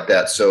stuff like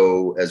that.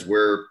 So as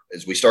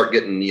we start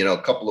getting,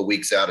 a couple of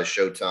weeks out of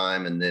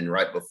showtime, and then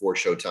right before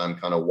showtime,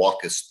 kind of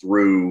walk us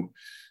through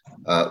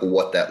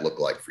what that looked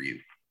like for you.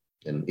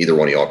 And either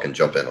one of y'all can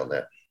jump in on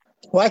that.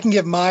 Well, I can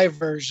give my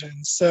version.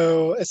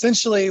 So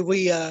essentially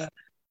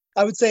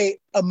I would say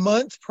a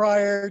month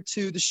prior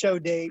to the show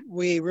date,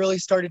 we really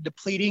started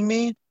depleting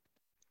me.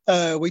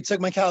 We took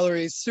my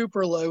calories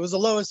super low. It was the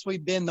lowest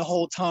we'd been the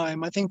whole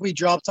time. I think we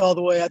dropped all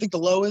the way. I think the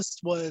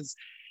lowest was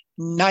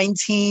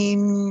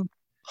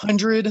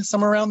 1900,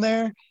 somewhere around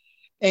there.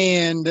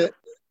 And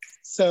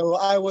so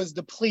I was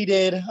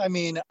depleted. I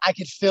mean, I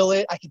could feel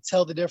it. I could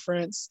tell the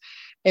difference.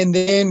 And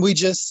then we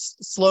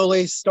just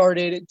slowly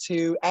started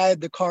to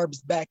add the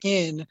carbs back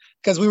in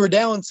because we were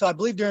down. So I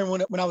believe during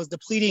when I was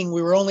depleting,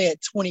 we were only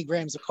at 20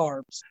 grams of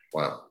carbs.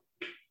 Wow.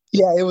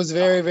 Yeah, it was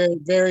very, very,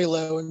 very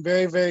low and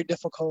very, very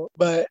difficult,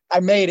 but I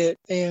made it.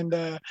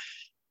 And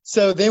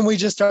so then we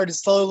just started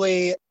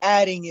slowly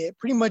adding it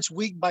pretty much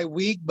week by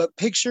week, but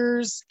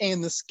pictures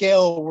and the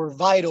scale were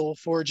vital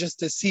for just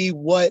to see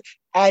what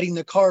adding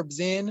the carbs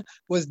in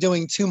was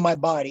doing to my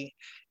body.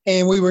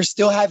 And we were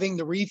still having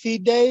the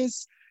refeed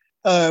days.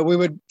 We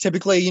would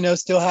typically,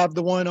 still have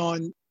the one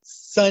on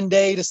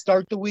Sunday to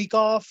start the week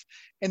off.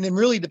 And then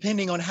really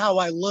depending on how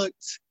I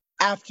looked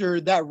after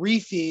that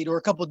refeed or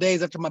a couple of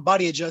days after my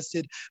body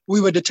adjusted,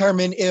 we would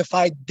determine if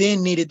I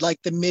then needed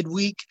like the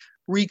midweek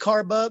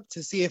recarb up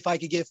to see if I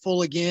could get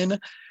full again.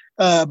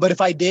 But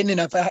if I didn't, and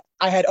if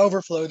I had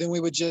overflow, then we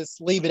would just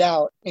leave it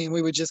out and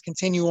we would just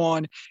continue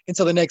on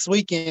until the next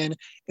weekend.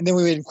 And then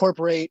we would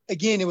incorporate,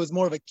 again, it was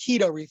more of a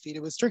keto refeed.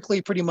 It was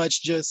strictly pretty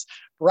much just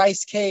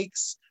rice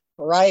cakes,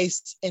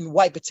 rice, and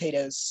white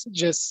potatoes,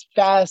 just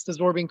fast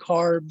absorbing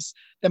carbs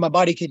that my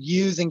body could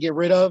use and get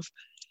rid of.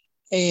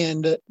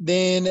 And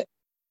then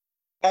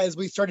as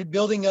we started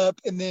building up,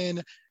 and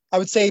then I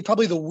would say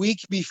probably the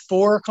week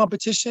before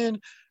competition,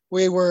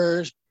 we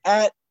were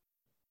at,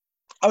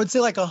 I would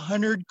say like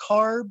 100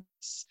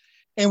 carbs,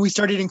 and we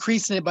started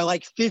increasing it by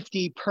like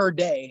 50 per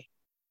day.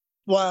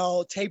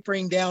 while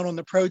tapering down on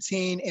the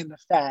protein and the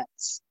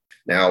fats.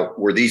 Now,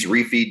 were these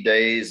refeed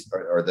days,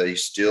 are they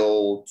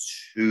still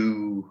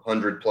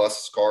 200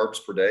 plus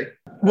carbs per day?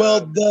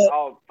 Well,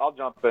 I'll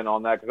jump in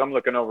on that because I'm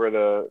looking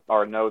over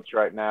our notes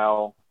right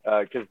now.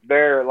 Because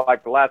there,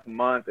 like the last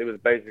month, it was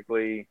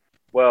basically,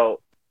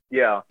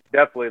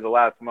 definitely the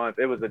last month.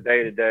 It was a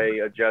day-to-day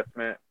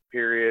adjustment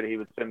period. He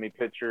would send me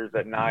pictures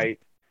at night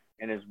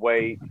and his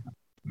weight,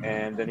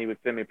 and then he would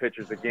send me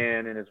pictures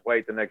again and his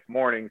weight the next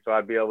morning. So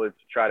I'd be able to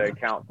try to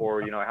account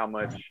for, how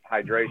much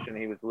hydration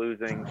he was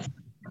losing.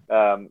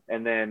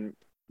 And then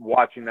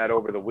watching that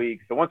over the week.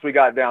 So once we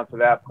got down to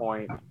that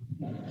point,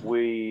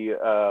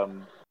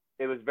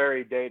 it was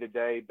very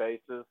day-to-day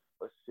basis.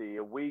 Let's see,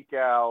 a week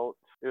out.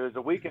 It was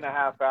a week and a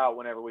half out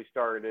whenever we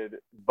started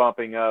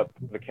bumping up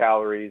the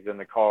calories and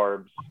the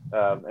carbs.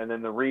 And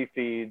then the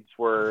refeeds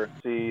were,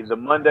 the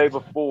Monday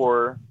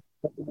before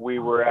we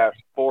were at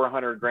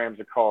 400 grams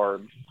of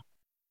carbs.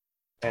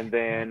 And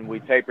then we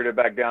tapered it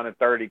back down to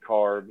 30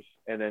 carbs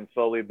and then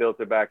slowly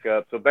built it back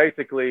up. So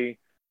basically,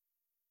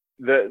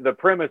 the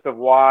premise of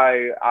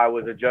why I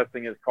was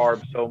adjusting his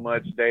carbs so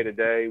much day to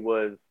day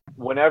was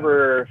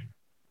whenever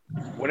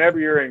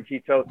you're in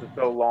ketosis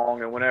so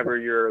long and whenever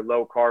you're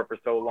low carb for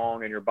so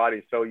long and your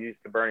body's so used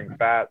to burning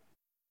fat,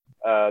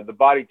 the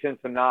body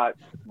tends to not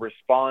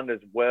respond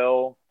as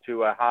well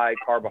to a high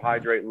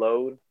carbohydrate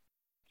load.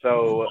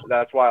 So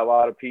that's why a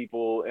lot of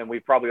people, and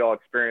we've probably all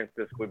experienced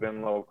this, we've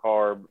been low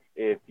carb.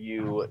 If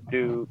you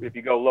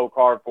go low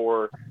carb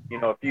for,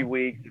 a few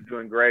weeks, you're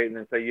doing great. And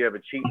then say you have a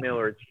cheat meal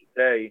or a cheat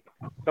day,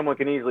 someone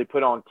can easily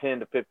put on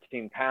 10 to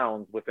 15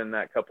 pounds within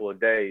that couple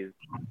of days.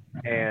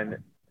 And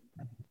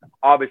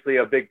obviously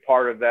a big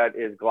part of that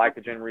is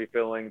glycogen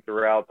refilling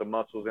throughout the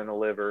muscles in the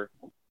liver.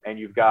 And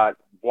you've got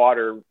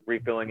water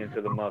refilling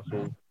into the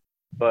muscles.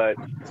 But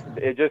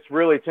it just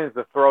really tends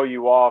to throw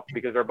you off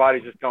because our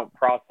bodies just don't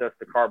process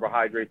the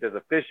carbohydrates as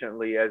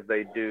efficiently as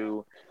they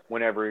do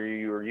whenever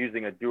you're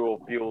using a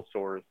dual fuel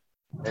source.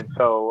 And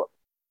so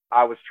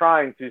I was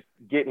trying to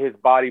get his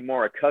body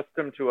more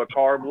accustomed to a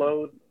carb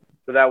load.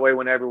 So that way,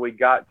 whenever we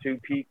got to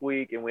peak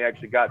week and we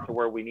actually got to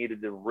where we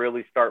needed to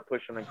really start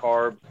pushing the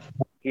carbs,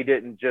 he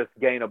didn't just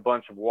gain a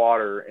bunch of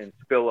water and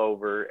spill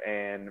over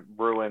and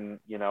ruin,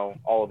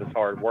 all of his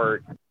hard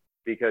work,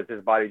 because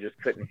his body just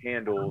couldn't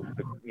handle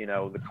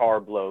the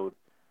carb load.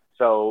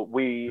 So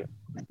the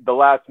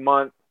last 2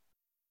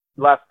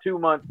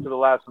 months to the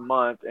last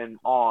month and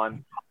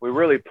on, we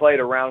really played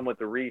around with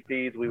the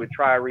refeeds. We would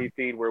try a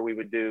refeed where we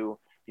would do,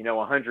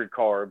 100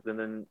 carbs and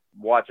then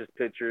watch his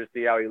pictures,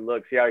 see how he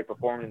looked, see how he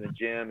performed in the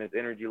gym, his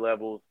energy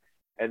levels.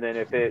 And then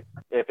if it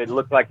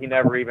looked like he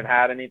never even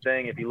had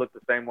anything, if he looked the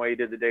same way he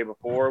did the day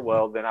before,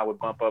 well, then I would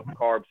bump up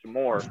carbs some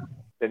more.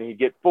 Then he'd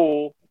get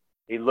full.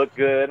 He looked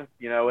good,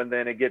 and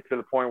then it gets to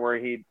the point where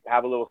he'd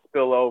have a little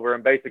spillover.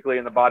 And basically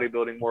in the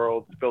bodybuilding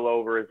world,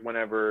 spillover is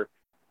whenever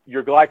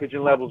your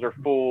glycogen levels are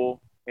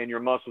full in your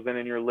muscles and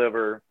in your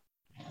liver.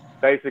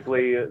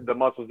 Basically, the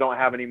muscles don't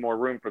have any more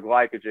room for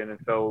glycogen. And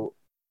so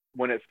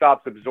when it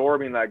stops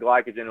absorbing that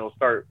glycogen, it'll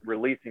start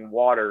releasing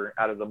water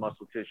out of the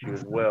muscle tissue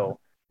as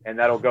well. And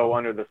that'll go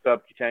under the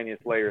subcutaneous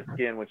layer of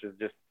skin, which is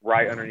just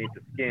right underneath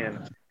the skin.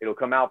 It'll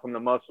come out from the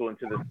muscle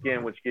into the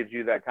skin, which gives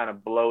you that kind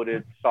of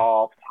bloated,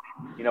 soft,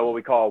 what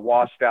we call a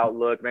washed out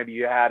look. Maybe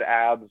you had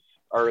abs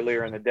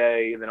earlier in the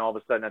day, and then all of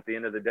a sudden at the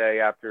end of the day,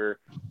 after,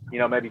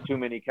 maybe too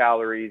many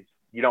calories,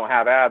 you don't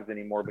have abs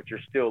anymore, but you're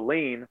still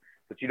lean,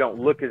 but you don't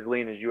look as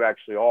lean as you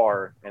actually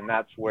are. And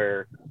that's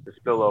where the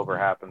spillover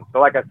happens. So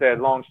like I said,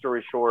 long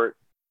story short,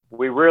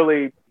 we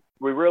really,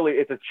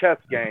 it's a chess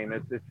game.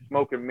 It's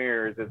smoke and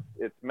mirrors.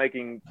 It's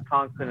making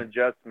constant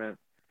adjustments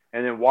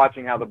and then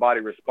watching how the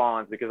body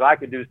responds, because I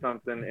could do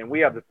something and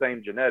we have the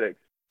same genetics,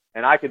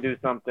 and I could do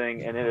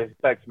something and it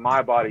affects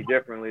my body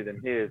differently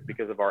than his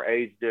because of our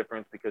age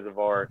difference, because of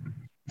our,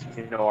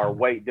 our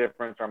weight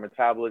difference, our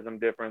metabolism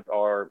difference,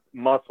 our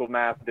muscle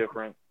mass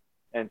difference.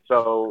 And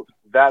so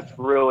that's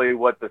really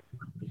what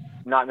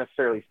not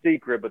necessarily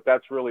secret, but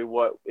that's really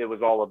what it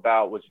was all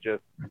about, was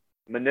just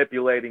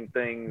manipulating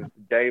things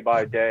day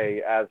by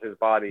day as his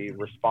body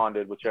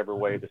responded whichever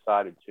way it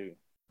decided to.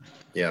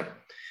 Yeah,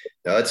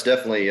 no, that's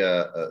definitely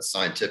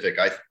scientific.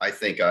 I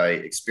think I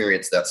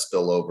experienced that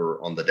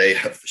spillover on the day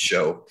of the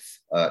show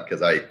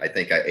because I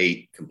think I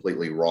ate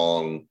completely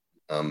wrong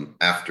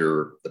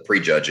after the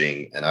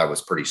prejudging, and I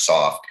was pretty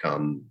soft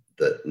come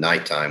the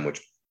nighttime,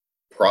 which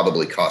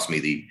probably cost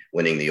me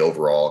winning the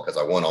overall, because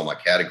I won all my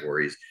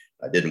categories.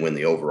 I didn't win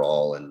the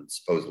overall, and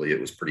supposedly it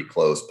was pretty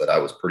close, but I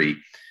was pretty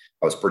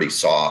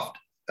soft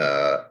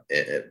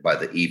by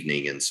the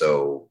evening. And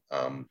so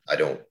I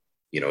don't,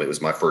 it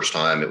was my first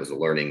time. It was a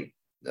learning,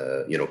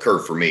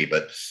 curve for me,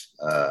 but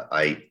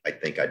I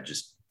think I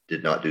just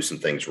did not do some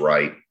things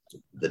right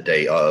the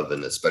day of,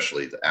 and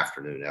especially the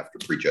afternoon after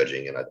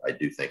prejudging. And I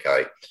do think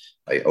I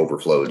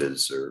overflowed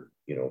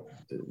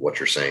what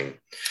you're saying.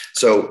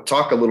 So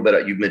talk a little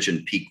bit, you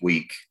mentioned peak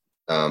week,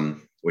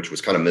 which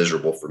was kind of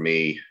miserable for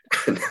me.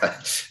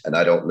 And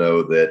I don't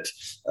know that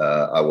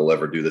I will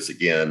ever do this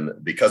again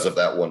because of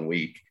that 1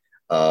 week.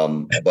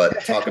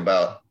 But talk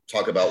about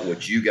talk about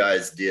what you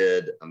guys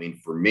did. I mean,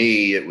 for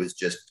me, it was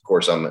just, of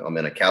course, I'm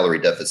in a calorie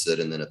deficit,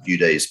 and then a few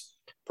days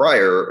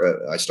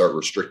prior, I start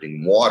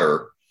restricting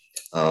water.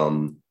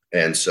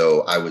 And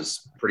so I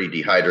was pretty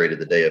dehydrated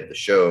the day of the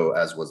show,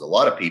 as was a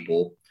lot of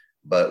people.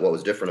 But what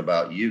was different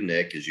about you,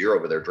 Nick, is you're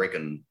over there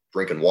drinking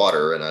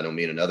water. And I know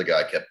me and another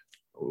guy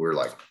we were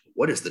like,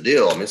 what is the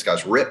deal? I mean, this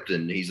guy's ripped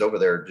and he's over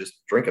there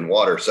just drinking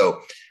water.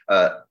 So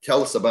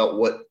tell us about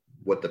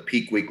what the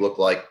peak week looked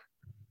like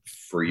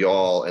for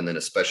y'all. And then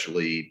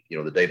especially,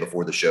 the day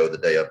before the show, the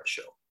day of the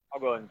show. I'll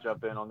go ahead and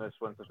jump in on this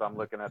one since I'm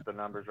looking at the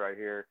numbers right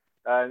here.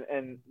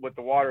 And with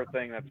the water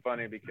thing, that's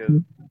funny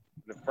because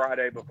the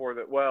Friday before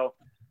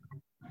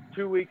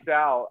 2 weeks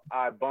out,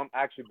 I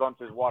actually bumped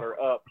his water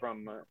up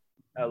from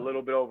a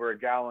little bit over a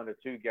gallon to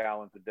 2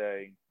 gallons a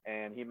day.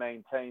 And he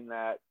maintained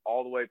that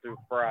all the way through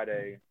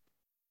Friday.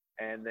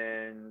 And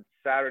then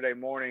Saturday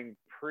morning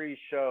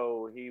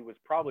pre-show, he was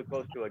probably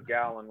close to a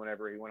gallon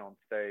whenever he went on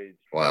stage.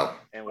 Wow.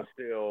 And was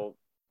still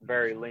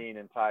very lean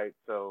and tight.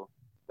 So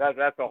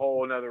that's a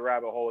whole another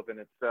rabbit hole within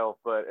itself.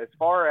 But as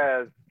far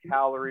as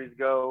calories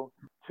go,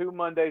 2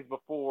 Mondays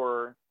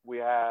before, we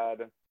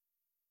had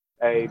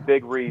a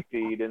big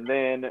refeed. And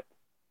then,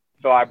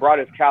 so I brought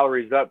his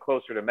calories up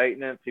closer to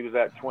maintenance. He was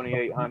at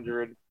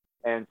 2,800.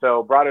 And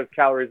so brought his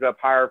calories up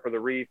higher for the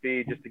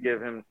refeed just to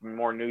give him some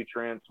more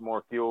nutrients,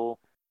 more fuel.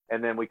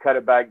 And then we cut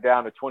it back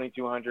down to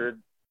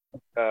 2,200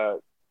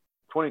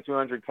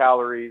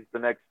 calories the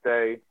next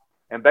day.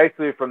 And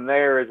basically from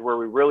there is where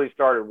we really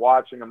started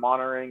watching and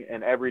monitoring.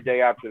 And every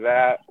day after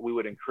that, we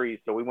would increase.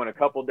 So we went a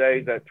couple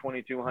days at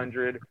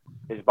 2,200.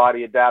 His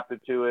body adapted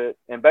to it.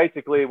 And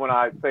basically when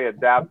I say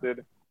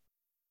adapted,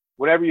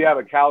 whenever you have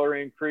a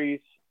calorie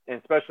increase, and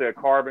especially a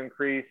carb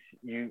increase,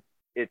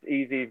 it's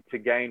easy to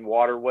gain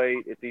water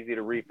weight. It's easy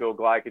to refill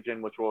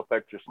glycogen, which will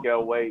affect your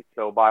scale weight.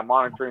 So by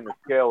monitoring the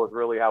scale is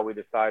really how we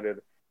decided,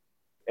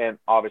 and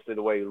obviously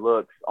the way he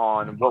looks,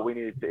 on what we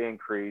needed to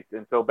increase.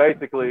 And so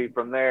basically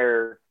from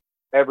there,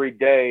 every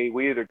day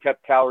we either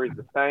kept calories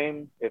the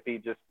same if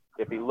he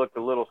looked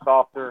a little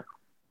softer,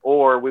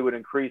 or we would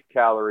increase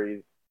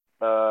calories.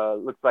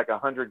 Looks like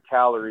 100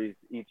 calories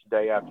each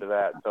day after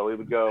that. So we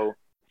would go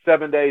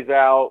 7 days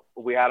out,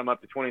 we had him up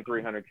to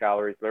 2,300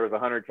 calories. There was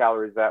 100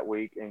 calories that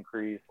week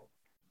increase.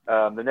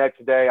 The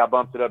next day, I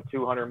bumped it up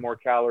 200 more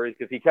calories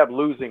because he kept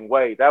losing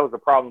weight. That was the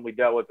problem we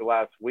dealt with the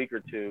last week or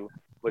two,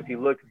 was he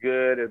looked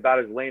good, about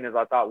as lean as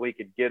I thought we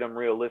could get him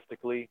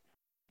realistically.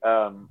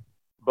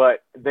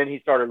 But then he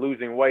started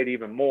losing weight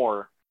even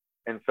more.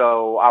 And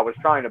so I was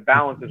trying to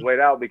balance his weight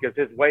out because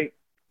his weight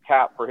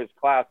cap for his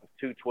class is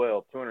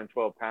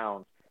 212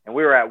 pounds. And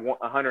we were at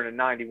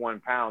 191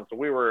 pounds. So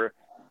we were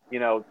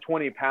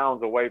 20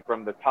 pounds away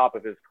from the top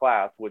of his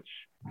class, which,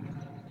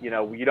 you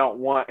don't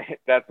want.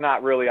 That's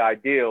not really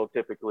ideal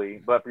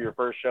typically, but for your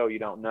first show, you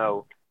don't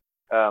know.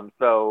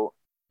 So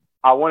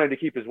I wanted to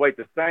keep his weight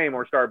the same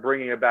or start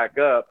bringing it back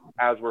up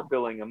as we're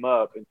filling him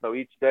up. And so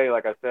each day,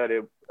 like I said,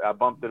 I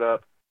bumped it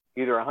up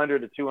either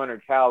 100 to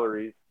 200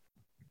 calories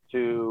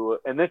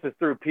and this is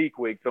through peak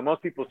week. So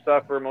most people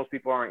suffer. Most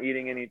people aren't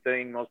eating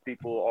anything. Most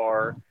people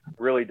are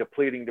really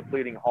depleting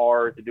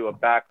hard to do a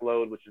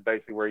backload, which is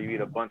basically where you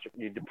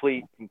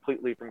deplete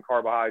completely from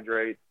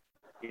carbohydrates.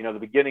 The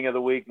beginning of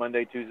the week,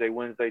 Monday, Tuesday,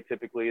 Wednesday,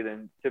 typically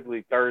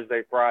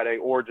Thursday, Friday,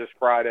 or just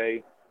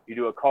Friday, you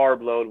do a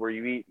carb load where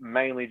you eat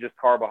mainly just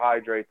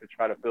carbohydrates to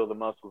try to fill the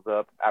muscles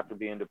up after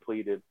being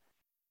depleted.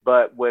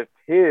 But with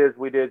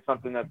we did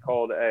something that's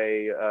called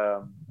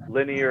a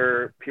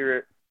linear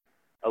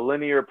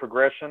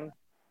progression,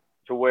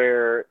 to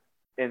where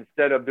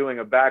instead of doing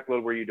a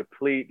backload where you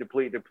deplete,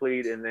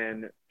 and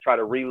then try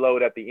to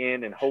reload at the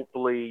end and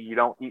hopefully you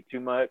don't eat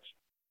too much,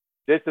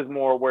 this is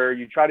more where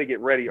you try to get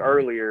ready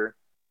earlier,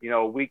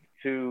 week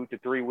 2 to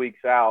 3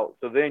 weeks out.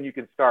 So then you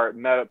can start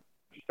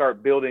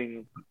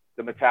building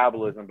the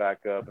metabolism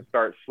back up and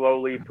start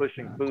slowly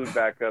pushing food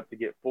back up to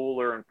get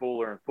fuller and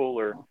fuller and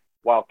fuller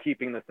while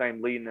keeping the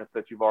same leanness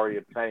that you've already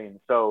obtained.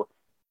 So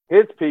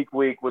his peak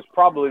week was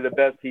probably the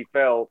best he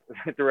felt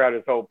throughout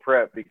his whole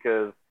prep,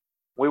 because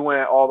we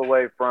went all the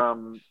way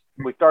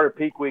we started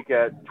peak week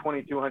at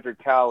 2,200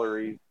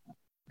 calories.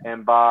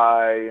 And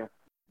by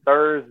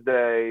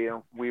Thursday,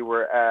 we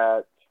were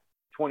at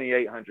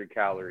 2,800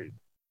 calories.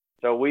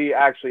 So we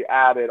actually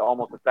added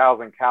almost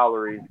 1,000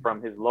 calories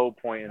from his low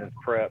point in his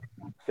prep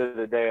to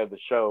the day of the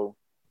show.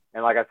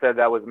 And like I said,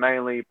 that was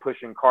mainly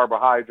pushing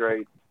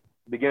carbohydrates.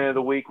 Beginning of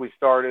the week, we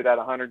started at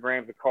 100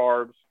 grams of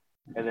carbs.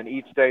 And then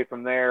each day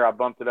from there, I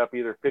bumped it up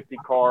either 50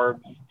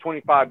 carbs,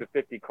 25 to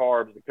 50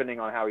 carbs, depending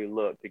on how he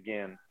looked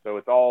again. So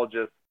it's all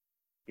just,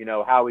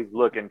 how he's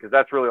looking, because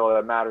that's really all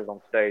that matters on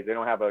stage. They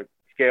don't have a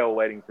scale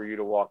waiting for you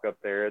to walk up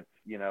there. It's,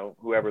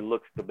 whoever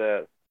looks the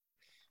best.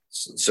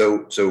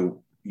 So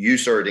you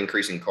started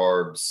increasing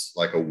carbs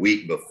like a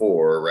week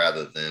before,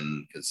 rather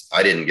than, because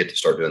I didn't get to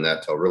start doing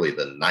that till really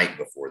the night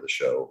before the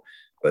show.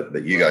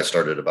 But you guys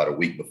started about a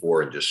week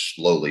before and just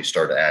slowly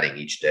started adding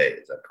each day.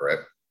 Is that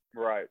correct?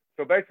 Right.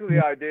 So basically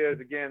the idea is,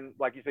 again,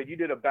 like you said, you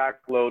did a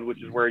backload,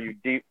 which is where you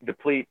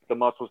deplete the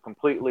muscles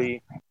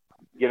completely,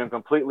 get them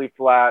completely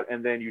flat,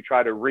 and then you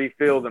try to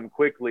refill them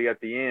quickly at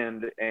the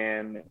end,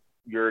 and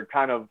you're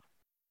kind of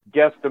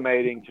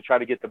guesstimating to try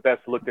to get the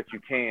best look that you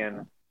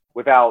can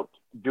without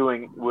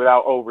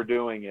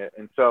overdoing it.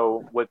 And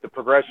so with the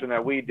progression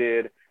that we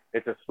did,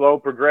 it's a slow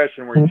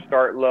progression where you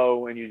start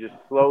low and you just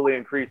slowly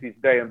increase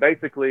each day. And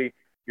basically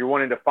you're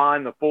wanting to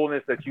find the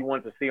fullness that you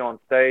want to see on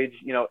stage.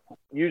 You know,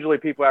 usually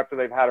people, after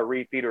they've had a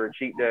refeed or a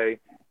cheat day,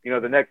 you know,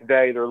 the next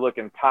day they're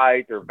looking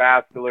tight, they're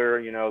vascular,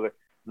 you know, the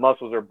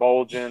muscles are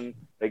bulging,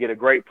 they get a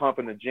great pump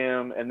in the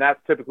gym. And that's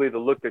typically the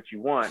look that you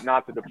want,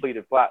 not the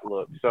depleted flat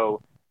look.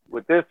 So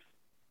with this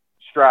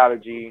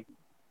strategy,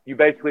 you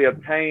basically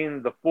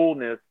obtain the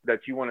fullness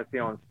that you want to see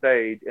on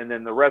stage. And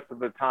then the rest of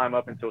the time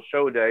up until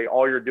show day,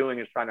 all you're doing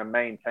is trying to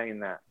maintain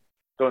that.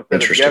 So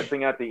instead of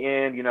guessing at the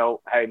end, you know,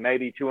 hey,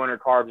 maybe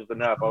 200 carbs is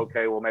enough.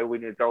 Okay, well, maybe we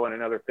need to throw in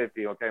another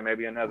 50. Okay,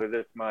 maybe another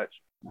this much.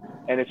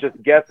 And it's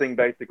just guessing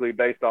basically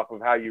based off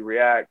of how you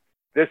react.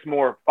 This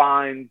more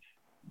finds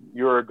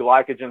your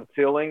glycogen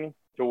ceiling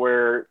to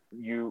where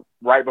you,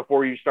 right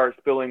before you start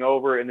spilling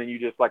over, and then you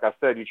just, like I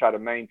said, you try to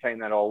maintain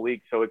that all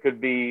week. So it could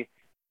be,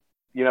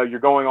 you know, you're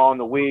going on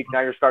the week,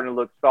 now you're starting to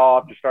look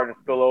soft, you're starting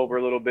to spill over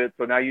a little bit.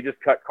 So now you just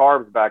cut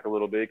carbs back a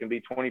little bit. It can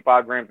be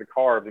 25 grams of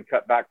carbs and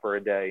cut back for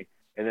a day,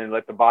 and then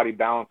let the body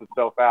balance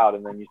itself out.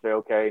 And then you say,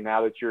 okay,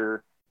 now that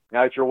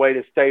your weight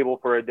is stable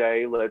for a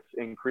day, let's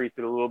increase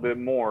it a little bit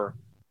more.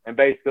 And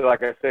basically,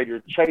 like I said,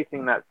 you're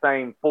chasing that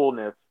same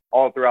fullness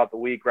all throughout the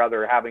week,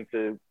 rather having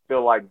to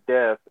feel like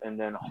death and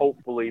then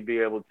hopefully be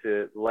able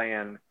to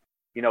land,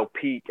 you know,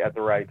 peak at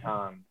the right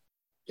time.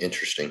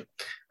 Interesting.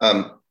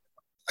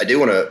 I do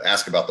want to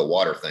ask about the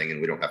water thing, and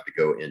we don't have to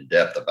go in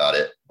depth about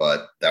it,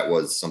 but that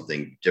was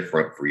something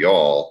different for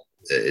y'all.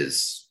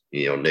 Is,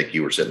 you know, Nick,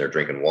 you were sitting there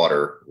drinking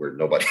water where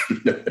nobody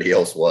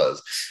else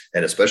was.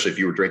 And especially if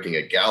you were drinking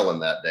a gallon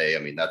that day, I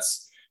mean,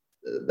 that's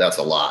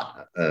a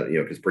lot, you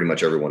know, because pretty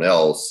much everyone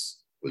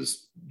else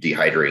was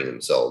dehydrating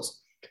themselves.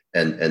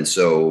 And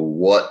so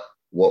what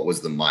was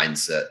the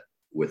mindset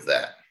with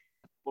that?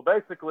 Well,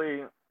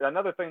 basically,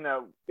 another thing that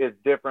is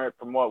different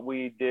from what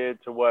we did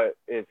to what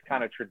is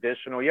kind of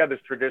traditional. You have this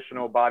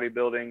traditional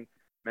bodybuilding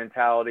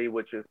mentality,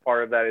 which is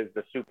part of that is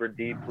the super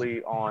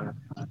deeply on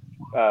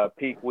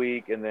peak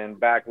week and then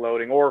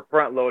backloading or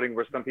front loading,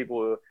 where some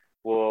people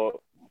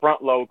will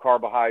front load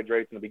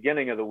carbohydrates in the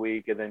beginning of the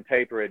week and then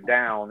taper it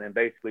down and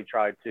basically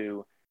try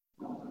to,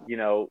 you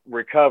know,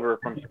 recover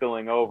from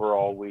spilling over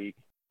all week.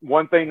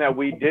 One thing that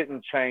we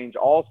didn't change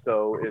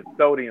also is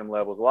sodium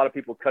levels. A lot of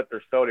people cut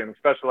their sodium,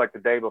 especially like the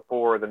day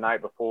before, the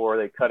night before,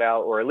 they cut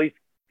out or at least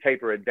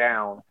taper it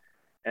down.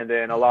 And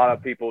then a lot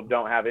of people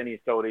don't have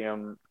any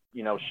sodium,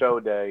 you know,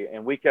 show day.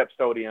 And we kept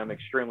sodium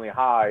extremely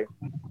high,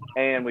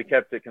 and we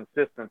kept it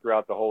consistent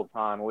throughout the whole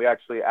time. We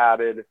actually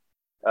added,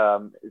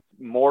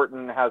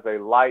 Morton has a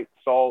light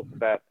salt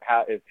that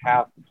is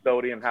half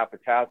sodium, half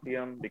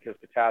potassium, because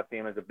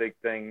potassium is a big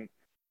thing.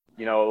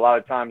 You know, a lot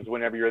of times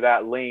whenever you're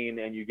that lean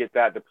and you get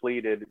that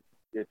depleted,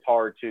 it's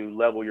hard to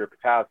level your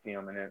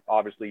potassium, and then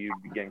obviously you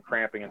begin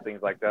cramping and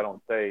things like that on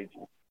stage.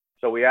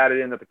 So we added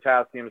in the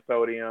potassium,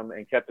 sodium,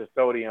 and kept the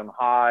sodium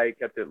high,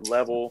 kept it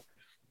level,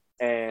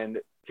 and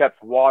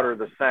kept water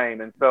the same.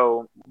 And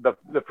so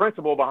the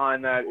principle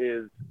behind that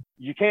is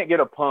you can't get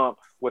a pump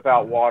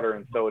without water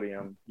and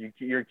sodium.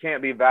 You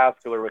can't be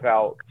vascular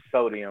without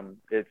sodium.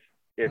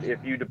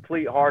 If you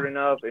deplete hard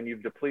enough and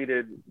you've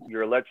depleted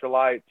your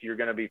electrolytes, you're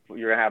gonna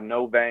have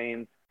no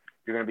veins.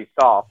 You're gonna be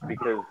soft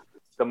because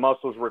the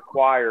muscles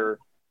require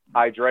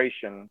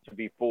hydration to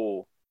be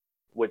full,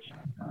 which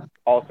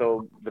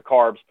also the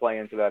carbs play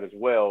into that as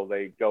well.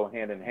 They go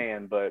hand in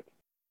hand. But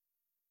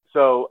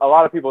so a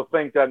lot of people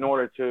think that in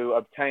order to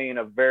obtain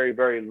a very,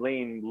 very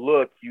lean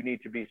look, you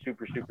need to be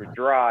super, super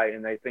dry,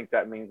 and they think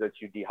that means that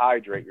you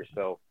dehydrate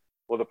yourself.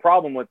 Well, the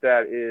problem with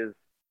that is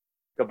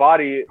the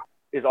body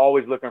is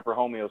always looking for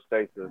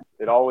homeostasis.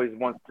 It always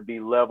wants to be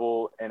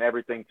level and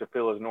everything to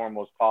feel as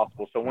normal as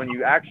possible. So when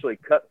you actually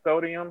cut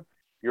sodium,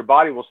 your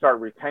body will start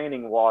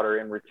retaining water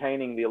and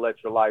retaining the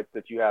electrolytes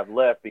that you have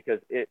left,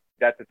 because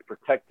that's its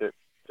protective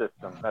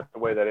system. That's the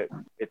way that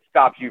it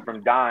stops you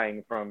from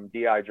dying from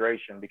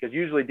dehydration, because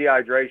usually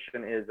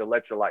dehydration is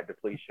electrolyte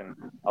depletion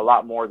a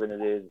lot more than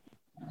it is,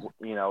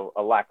 you know,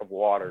 a lack of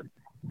water.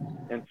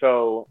 And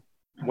so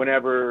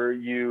whenever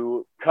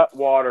you cut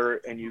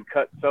water and you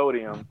cut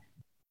sodium,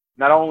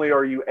 not only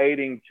are you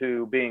aiding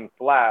to being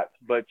flat,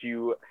 but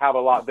you have a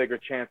lot bigger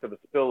chance of a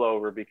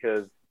spillover,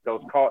 because the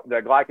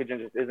glycogen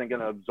just isn't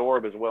going to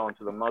absorb as well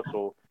into the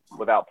muscle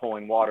without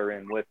pulling water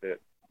in with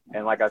it.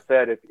 And like I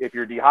said, if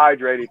you're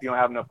dehydrated, if you don't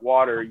have enough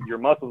water, your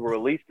muscles will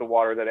release the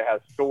water that it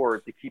has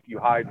stored to keep you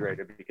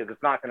hydrated, because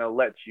it's not going to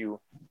let you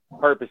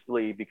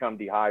purposely become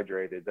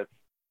dehydrated. That's,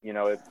 you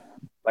know, it's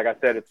like I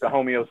said, it's the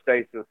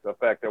homeostasis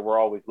effect that we're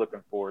always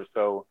looking for.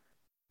 So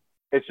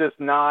it's just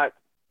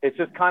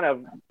kind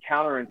of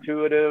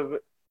counterintuitive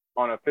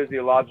on a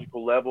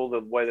physiological level, the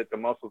way that the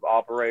muscles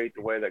operate,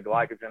 the way that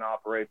glycogen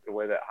operates, the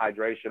way that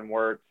hydration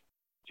works,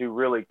 to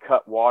really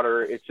cut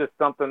water. It's just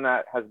something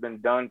that has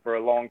been done for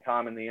a long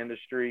time in the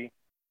industry.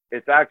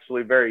 it's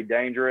actually very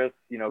dangerous.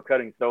 You know,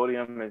 cutting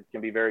sodium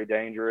can be very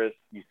dangerous.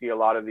 You see a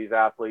lot of these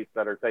athletes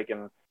that are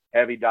taking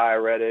heavy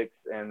diuretics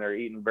and they're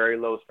eating very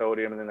low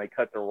sodium, and then they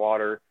cut their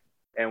water.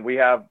 And we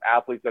have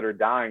athletes that are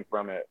dying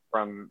from it,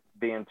 from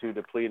being too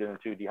depleted and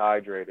too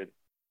dehydrated.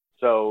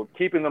 So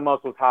keeping the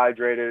muscles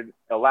hydrated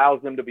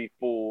allows them to be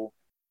full.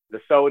 The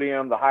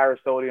sodium, the higher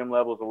sodium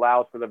levels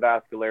allows for the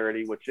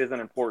vascularity, which isn't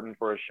important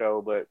for a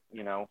show, but,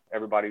 you know,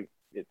 everybody,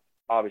 it's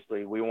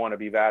obviously we want to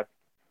be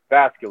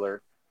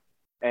vascular.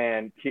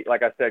 And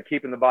like I said,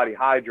 keeping the body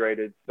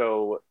hydrated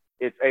so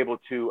it's able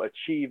to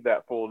achieve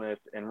that fullness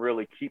and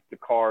really keep the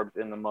carbs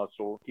in the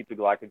muscle, keep the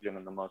glycogen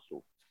in the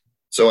muscle.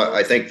 So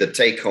I think the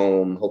take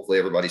home, hopefully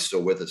everybody's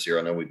still with us here.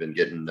 I know we've been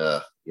getting,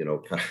 kind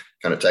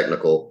of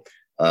technical.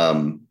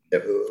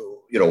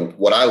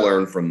 What I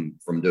learned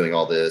from doing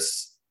all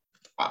this,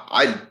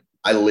 I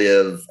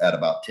live at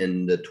about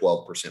 10 to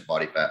 12%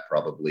 body fat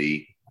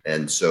probably.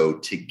 And so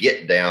to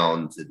get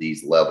down to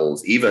these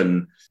levels,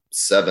 even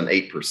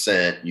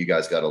 7-8%, you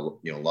guys got a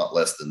lot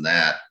less than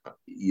that.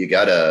 You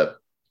gotta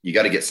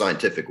get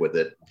scientific with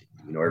it.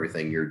 You know,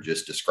 everything you're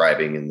just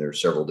describing, and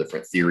there's several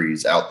different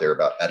theories out there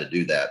about how to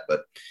do that,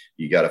 but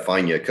you got to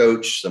find you a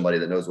coach, somebody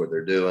that knows what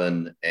they're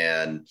doing,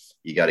 and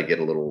you got to get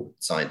a little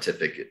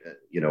scientific.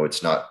 You know,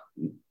 it's not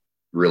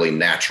really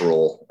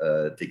natural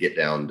to get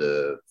down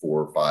to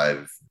 4,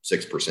 5,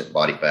 6%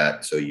 body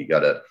fat. So you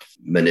got to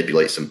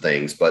manipulate some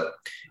things. But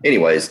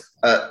anyways,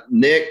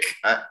 Nick,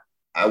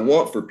 I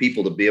want for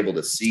people to be able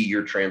to see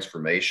your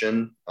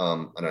transformation.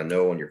 And I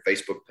know on your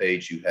Facebook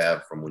page you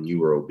have from when you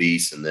were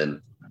obese, and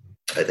then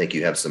I think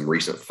you have some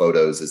recent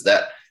photos. Is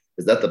that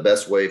the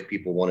best way if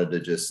people wanted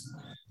to just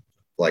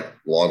like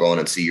log on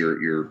and see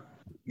your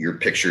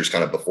pictures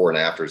kind of before and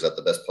after? Is that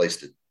the best place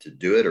to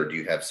do it? Or do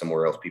you have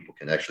somewhere else people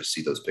can actually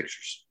see those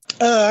pictures?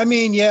 On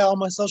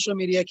my social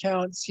media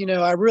accounts,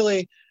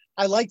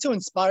 I like to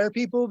inspire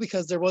people,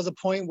 because there was a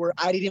point where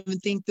I didn't even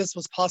think this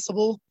was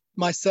possible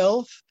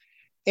myself.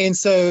 And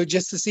so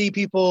just to see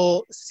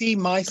people see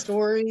my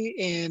story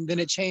and then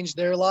it changed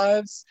their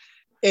lives,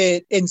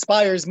 it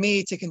inspires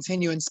me to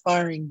continue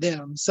inspiring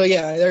them. So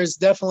yeah, there's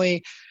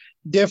definitely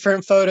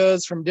different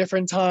photos from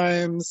different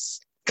times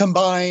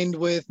combined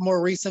with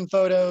more recent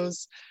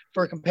photos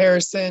for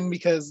comparison,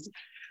 because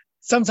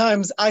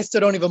sometimes I still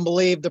don't even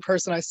believe the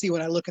person I see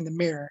when I look in the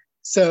mirror.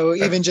 So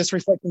even just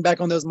reflecting back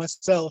on those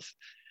myself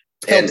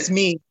helps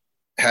me.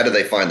 How do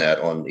they find that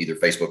on either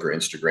Facebook or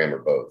Instagram or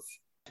both?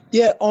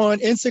 Yeah, on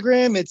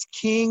Instagram, it's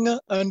King_Kelley,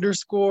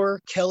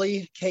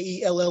 KELLEY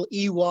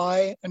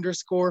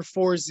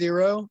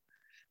 _40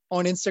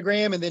 on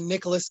Instagram. And then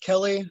Nicholas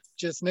Kelley,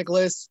 just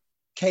Nicholas,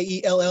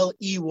 KELLEY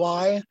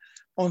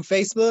on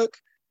Facebook.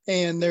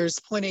 And there's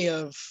plenty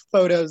of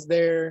photos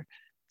there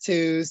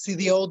to see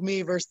the old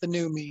me versus the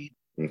new me.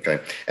 Okay.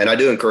 And I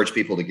do encourage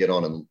people to get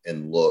on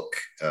and look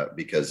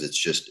because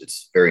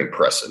it's very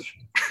impressive.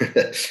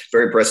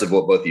 Very impressive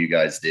what both of you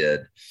guys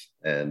did.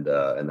 And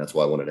that's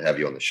why I wanted to have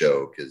you on the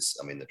show, because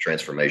I mean, the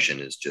transformation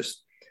is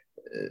just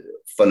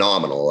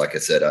phenomenal. Like I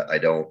said,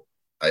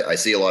 I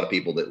see a lot of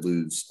people that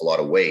lose a lot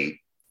of weight,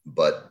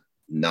 but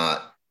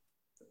not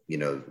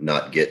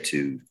get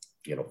to,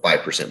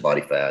 5%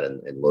 body fat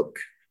and look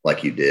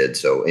like you did.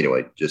 So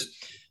anyway, just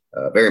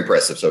very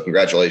impressive. So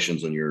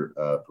congratulations on your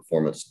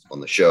performance on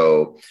the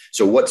show.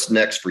 So what's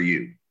next for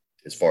you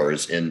as far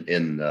as in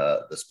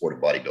the sport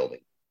of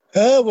bodybuilding?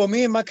 Well,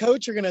 me and my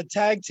coach are going to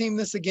tag team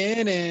this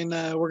again, and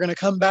we're going to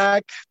come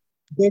back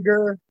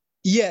bigger.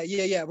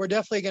 Yeah. We're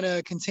definitely going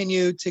to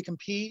continue to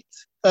compete.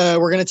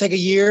 We're going to take a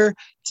year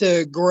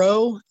to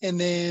grow, and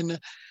then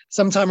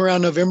sometime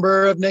around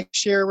November of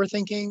next year, we're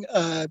thinking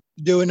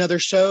do another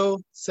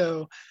show.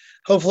 So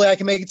hopefully I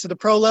can make it to the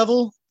pro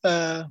level.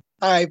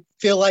 I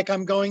feel like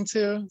I'm going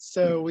to,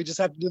 so we just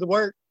have to do the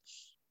work.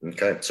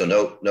 Okay. So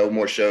no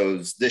more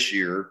shows this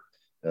year.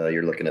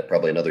 You're looking at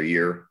probably another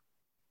year.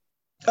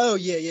 Oh,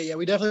 yeah.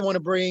 We definitely want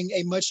to bring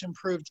a much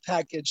improved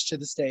package to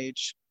the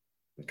stage.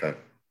 Okay.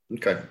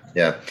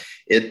 Yeah.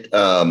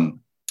 I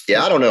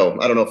don't know.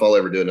 I don't know if I'll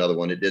ever do another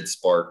one. It did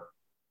spark,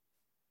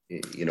 a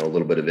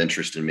little bit of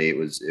interest in me. It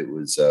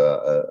was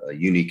a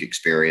unique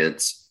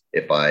experience.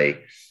 It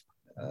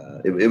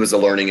was a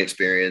learning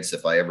experience.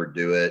 If I ever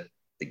do it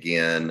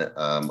again,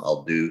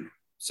 I'll do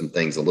some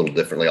things a little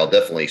differently. I'll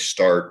definitely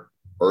start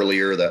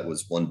earlier. That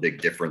was one big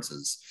difference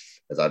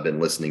as I've been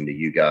listening to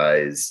you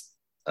guys.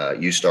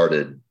 You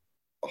started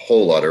a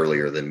whole lot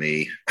earlier than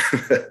me.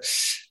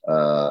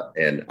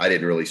 And I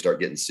didn't really start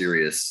getting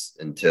serious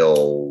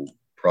until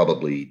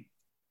probably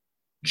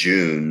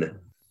June.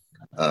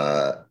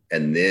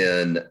 And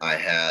then I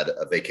had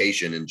a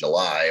vacation in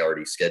July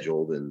already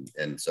scheduled.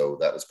 And so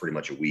that was pretty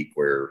much a week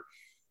where,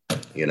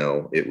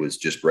 it was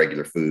just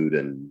regular food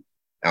and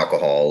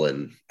alcohol.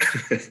 And,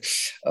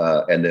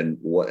 and then,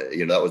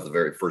 that was the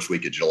very first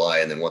week of July.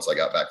 And then once I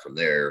got back from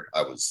there,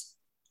 I was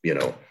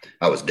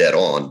dead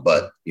on,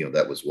 but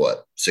that was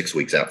 6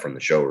 weeks out from the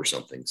show or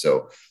something.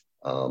 So,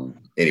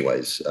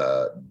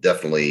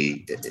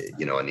 definitely,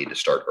 I need to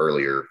start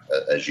earlier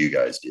as you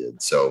guys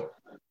did. So,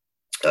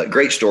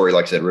 Great story.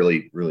 Like I said,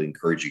 really, really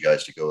encourage you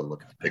guys to go and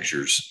look at the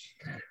pictures.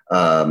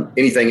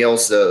 Anything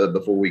else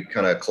before we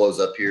kind of close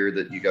up here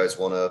that you guys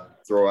want to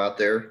throw out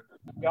there?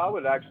 Yeah, I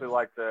would actually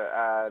like to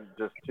add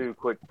just two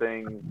quick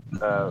things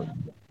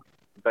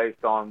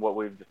based on what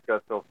we've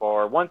discussed so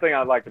far. One thing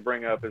I'd like to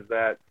bring up is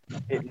that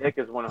Nick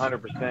is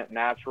 100%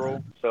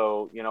 natural.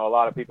 So, you know, a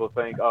lot of people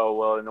think, oh,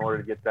 well, in order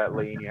to get that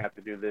lean, you have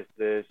to do this,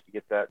 to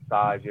get that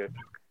size.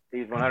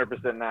 He's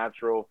 100%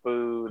 natural,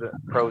 food,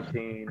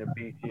 protein,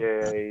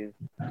 BCAAs,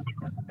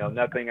 you know,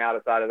 nothing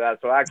outside of that.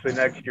 So actually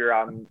next year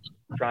I'm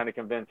trying to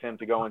convince him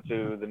to go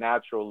into the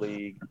natural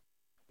league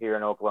here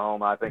in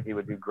Oklahoma. I think he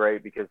would do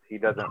great because he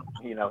doesn't,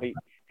 you know, he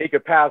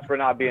could pass for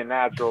not being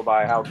natural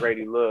by how great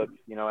he looks,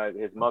 you know, at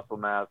his muscle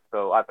mass.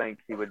 So I think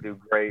he would do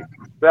great.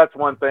 So that's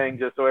one thing,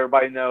 just so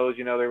everybody knows,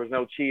 you know, there was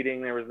no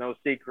cheating. There was no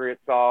secret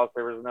sauce.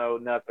 There was no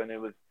nothing.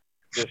 It was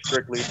just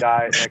strictly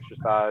diet and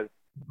exercise.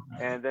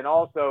 And then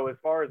also, as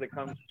far as it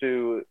comes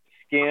to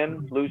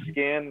skin, loose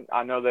skin,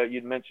 I know that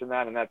you'd mentioned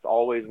that, and that's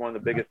always one of the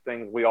biggest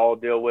things we all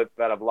deal with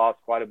that have lost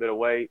quite a bit of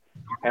weight.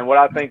 And what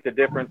I think the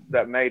difference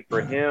that made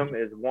for him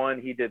is,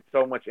 one, he did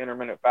so much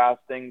intermittent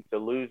fasting to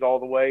lose all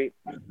the weight.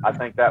 I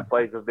think that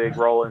plays a big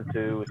role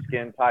into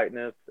skin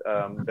tightness.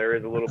 There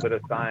is a little bit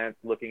of science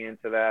looking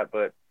into that,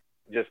 but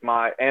just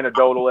my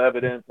anecdotal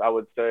evidence, I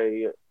would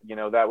say, you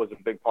know, that was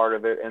a big part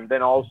of it. And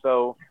then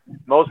also,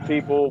 most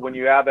people, when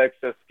you have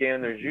excess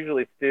skin, there's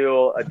usually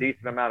still a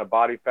decent amount of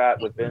body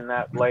fat within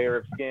that layer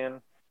of skin.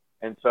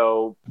 And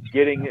so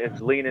getting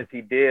as lean as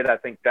he did, I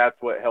think that's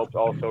what helped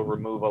also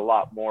remove a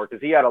lot more,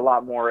 because he had a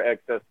lot more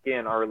excess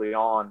skin early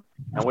on.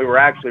 And we were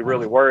actually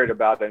really worried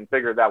about that and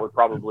figured that would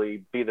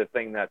probably be the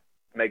thing that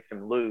makes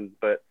him lose.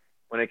 But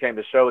when it came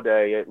to show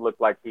day, it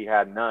looked like he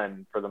had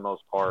none for the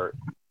most part,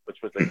 which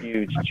was a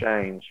huge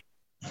change.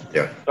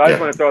 Yeah. So I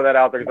just want to throw that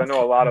out there because I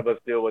know a lot of us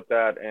deal with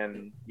that,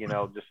 and, you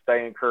know, just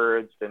stay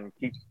encouraged and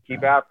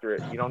keep after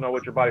it. You don't know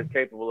what your body's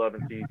capable of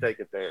until you take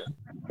it there.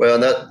 Well,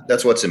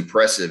 that's what's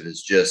impressive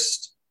is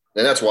just,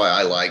 and that's why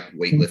I like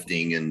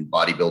weightlifting and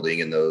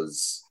bodybuilding and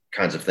those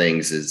kinds of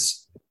things,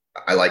 is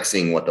I like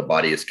seeing what the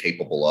body is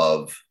capable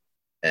of.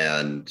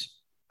 And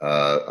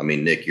I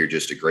mean, Nick, you're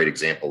just a great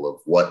example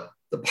of what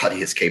the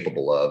body is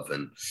capable of,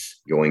 and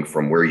going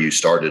from where you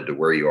started to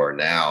where you are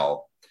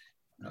now.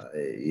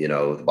 You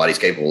know, the body's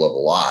capable of a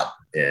lot.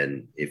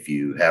 And if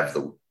you have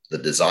the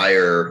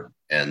desire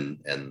and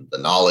the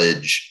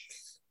knowledge,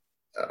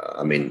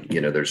 I mean,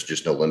 you know, there's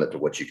just no limit to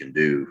what you can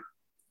do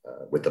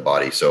with the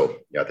body. So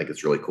yeah, I think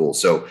it's really cool.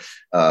 So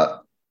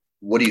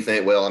what do you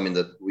think? Well, I mean,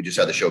 we just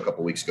had the show a couple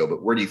of weeks ago,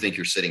 but where do you think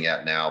you're sitting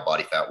at now,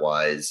 body fat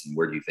wise? And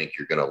where do you think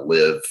you're going to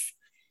live,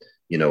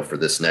 you know, for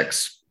this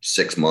next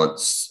 6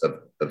 months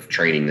of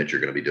training that you're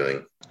going to be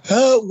doing?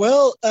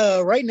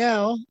 Right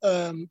now,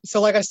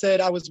 so like I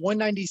said, I was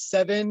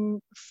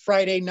 197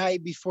 Friday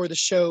night before the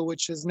show,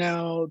 which is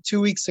now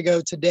 2 weeks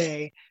ago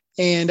today.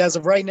 And as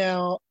of right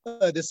now,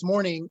 this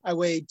morning, I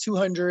weighed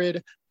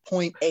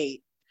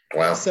 200.8.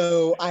 Wow.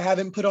 So I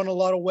haven't put on a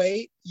lot of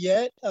weight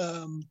yet.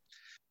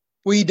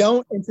 We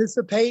don't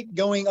anticipate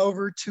going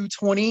over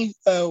 220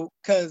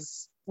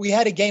 because we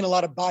had to gain a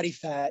lot of body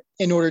fat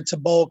in order to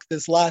bulk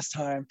this last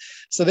time.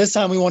 So this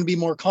time we want to be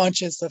more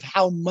conscious of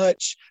how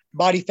much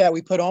body fat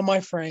we put on my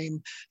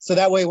frame. So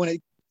that way, when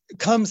it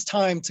comes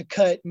time to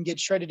cut and get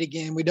shredded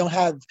again, we don't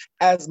have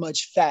as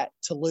much fat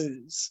to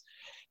lose.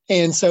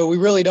 And so we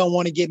really don't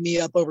want to get me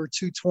up over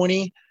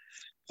 220,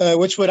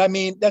 which would, I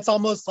mean, that's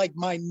almost like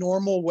my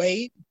normal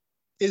weight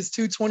is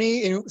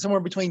 220, and somewhere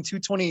between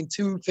 220 and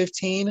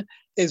 215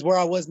 is where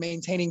I was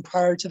maintaining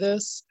prior to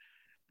this.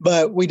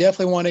 But we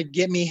definitely want to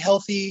get me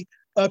healthy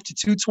up to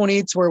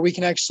 220 to where we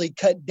can actually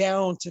cut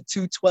down to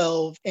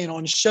 212. And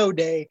on show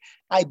day,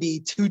 I'd be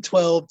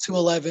 212,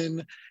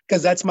 211,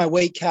 because that's my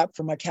weight cap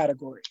for my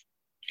category.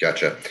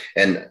 Gotcha.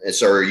 And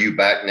so are you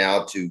back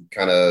now to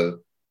kind of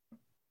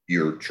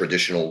your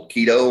traditional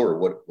keto, or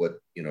what,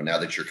 you know, now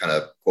that you're kind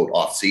of quote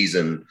off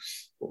season,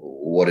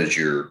 what does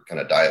your kind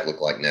of diet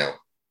look like now?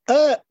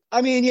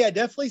 I mean, yeah,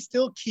 definitely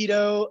still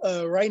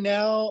keto. Right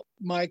now,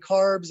 my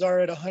carbs are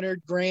at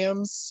 100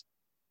 grams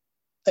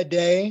a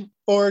day,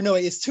 or no,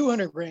 it's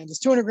 200 grams.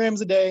 It's 200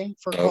 grams a day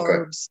for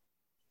carbs.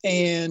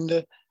 Okay.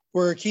 And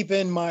we're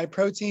keeping my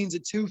proteins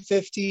at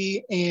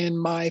 250 and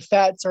my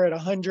fats are at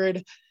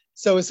 100.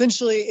 So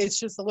essentially it's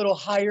just a little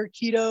higher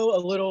keto, a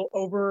little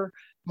over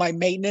my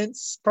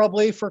maintenance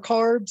probably for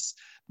carbs,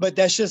 but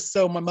that's just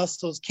so my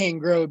muscles can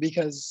grow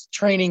because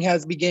training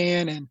has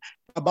began and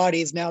my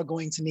body is now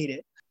going to need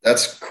it.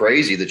 That's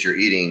crazy that you're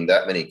eating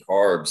that many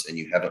carbs and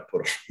you haven't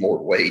put on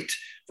more weight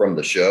from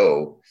the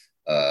show.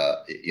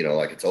 You know,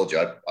 like I told you,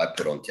 I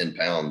put on 10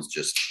 pounds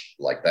just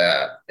like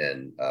that.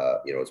 And,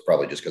 you know, it's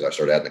probably just because I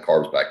started adding the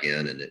carbs back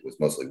in and it was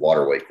mostly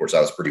water weight. Of course,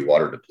 I was pretty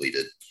water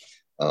depleted.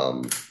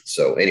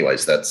 So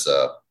anyways, that's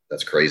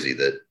crazy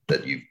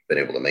that you've been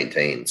able to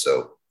maintain.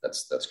 So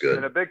that's good.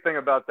 And a big thing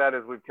about that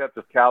is we've kept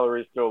his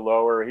calories still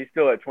lower. He's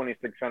still at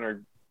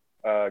 2,600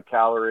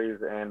 calories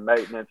and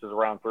maintenance is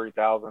around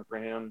 3,000 for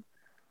him.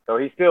 So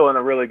he's still in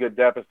a really good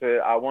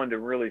deficit. I wanted to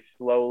really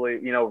slowly,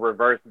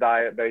 reverse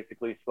diet,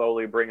 basically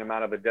slowly bring him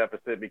out of a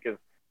deficit, because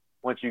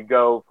once you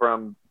go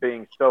from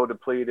being so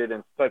depleted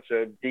and such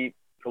a deep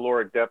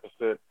caloric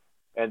deficit,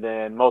 and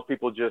then most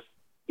people just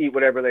eat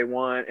whatever they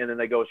want and then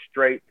they go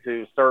straight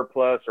to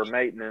surplus or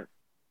maintenance,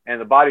 and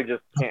the body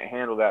just can't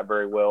handle that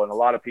very well. And a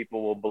lot of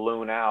people will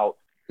balloon out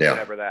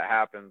whenever that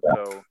happens.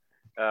 So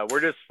we're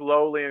just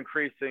slowly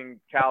increasing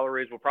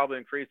calories. We'll probably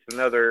increase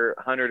another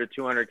 100 to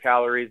 200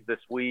 calories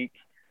this week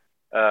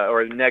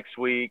or next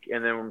week,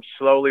 and then we'll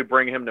slowly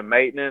bring him to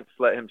maintenance,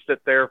 let him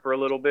sit there for a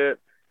little bit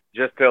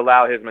just to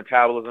allow his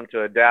metabolism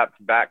to adapt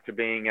back to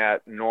being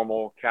at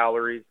normal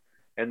calories.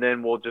 And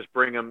then we'll just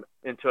bring him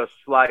into a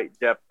slight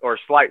depth or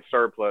slight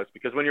surplus,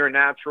 because when you're a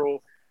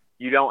natural,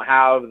 you don't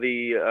have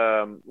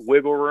the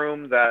wiggle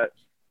room that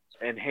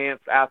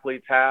enhanced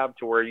athletes have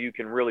to where you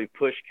can really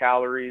push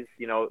calories.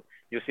 You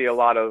see a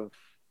lot of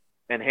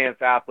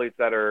enhanced athletes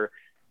that are,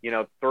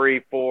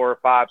 3, 4,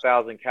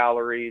 5,000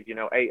 calories,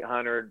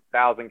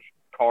 800,000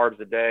 carbs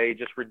a day,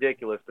 just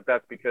ridiculous. But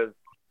that's because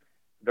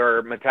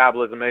their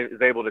metabolism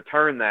is able to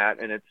turn that,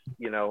 and it's,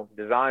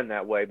 designed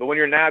that way. But when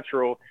you're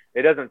natural,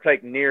 it doesn't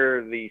take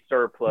near the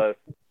surplus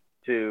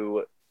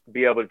to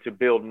be able to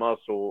build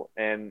muscle.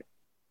 And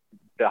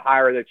the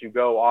higher that you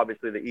go,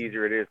 obviously, the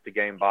easier it is to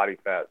gain body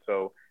fat.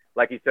 So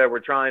like you said, we're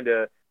trying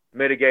to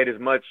mitigate as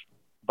much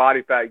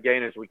body fat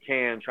gain as we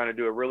can, trying to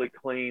do a really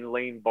clean,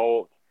 lean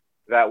bulk.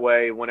 That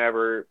way,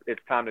 whenever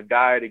it's time to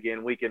diet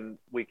again, we can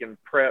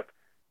prep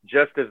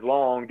just as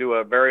long, do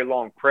a very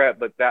long prep,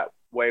 but that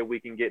way we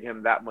can get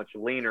him that much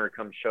leaner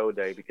come show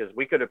day, because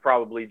we could have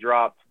probably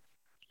dropped,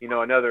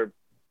 another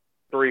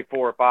 3,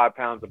 4, or 5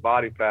 pounds of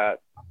body fat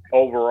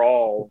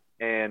overall,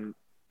 and,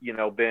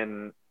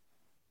 been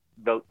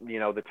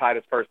the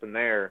tightest person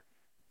there.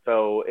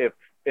 So if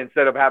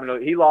instead of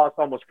he lost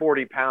almost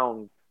 40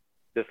 pounds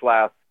this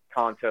last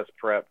contest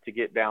prep to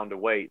get down to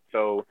weight.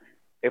 So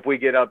if we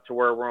get up to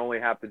where we only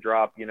have to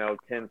drop, 10,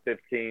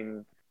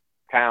 15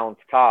 pounds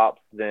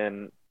tops,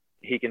 then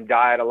he can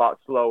diet a lot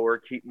slower,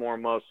 keep more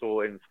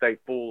muscle, and stay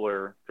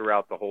fuller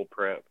throughout the whole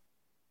prep.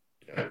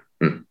 Yeah.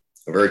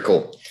 Very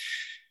cool.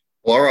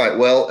 Well, all right.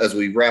 Well, as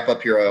we wrap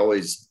up here, I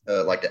always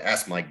like to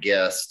ask my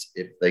guest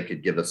if they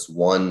could give us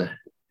one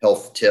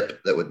health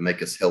tip that would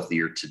make us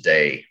healthier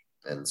today.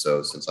 And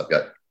so since I've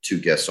got 2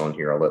 guests on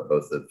here, I'll let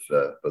both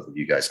of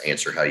you guys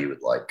answer how you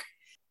would like.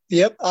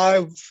 Yep.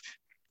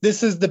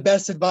 This is the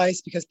best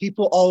advice, because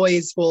people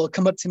always will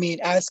come up to me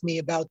and ask me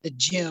about the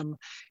gym.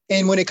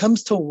 And when it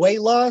comes to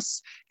weight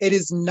loss, it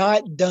is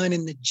not done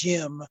in the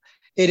gym.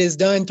 It is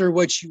done through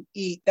what you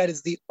eat. That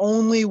is the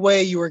only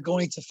way you are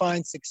going to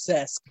find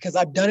success, because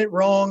I've done it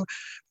wrong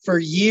for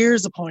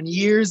years upon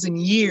years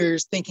and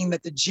years, thinking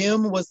that the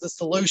gym was the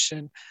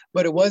solution.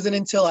 But it wasn't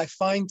until I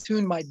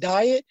fine-tuned my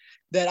diet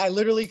that I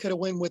literally could have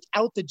went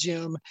without the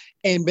gym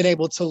and been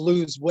able to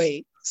lose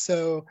weight.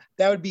 So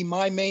that would be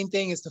my main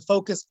thing, is to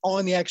focus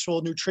on the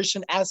actual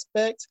nutrition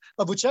aspect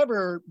of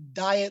whichever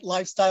diet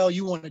lifestyle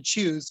you want to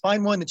choose.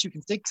 Find one that you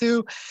can stick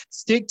to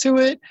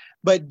it,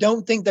 but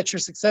don't think that your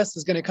success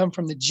is going to come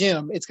from the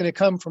gym. It's going to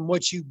come from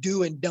what you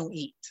do and don't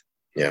eat.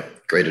 Yeah.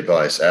 Great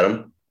advice.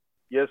 Adam?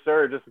 Yes,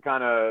 sir. Just to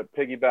kind of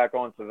piggyback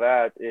onto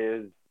that,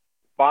 is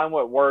find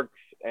what works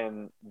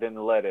and then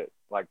let it.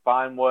 Like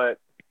find what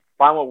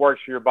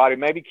works for your body.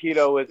 Maybe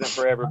keto isn't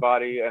for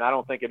everybody, and I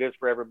don't think it is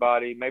for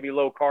everybody. Maybe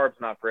low carb's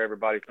not for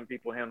everybody. Some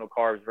people handle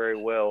carbs very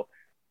well.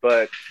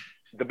 But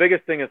the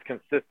biggest thing is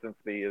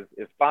consistency,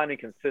 is finding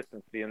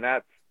consistency. And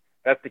that's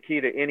the key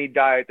to any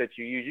diet that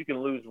you use. You can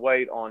lose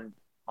weight on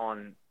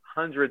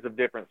hundreds of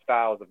different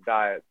styles of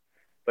diets.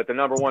 But the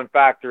number one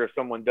factor, if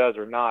someone does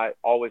or not,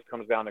 always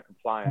comes down to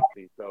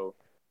compliancy. So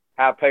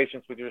have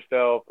patience with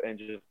yourself and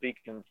just be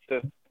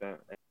consistent.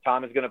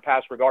 Time is going to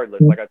pass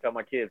regardless. Like I tell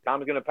my kids,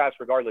 time is going to pass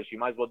regardless. You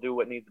might as well do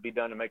what needs to be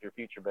done to make your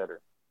future better.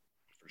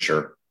 For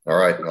sure. All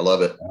right. I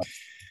love it.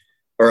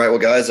 All right. Well,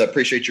 guys, I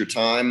appreciate your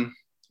time.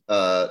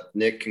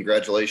 Nick,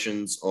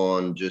 congratulations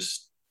on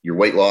just your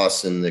weight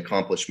loss and the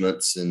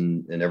accomplishments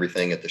and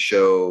everything at the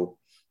show.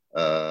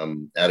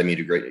 Adam,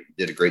 you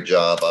did a great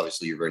job.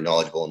 Obviously, you're very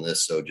knowledgeable in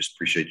this. So just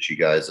appreciate you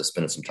guys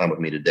spending some time with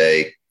me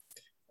today.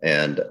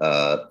 And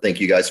thank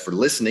you guys for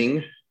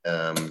listening.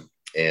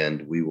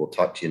 And we will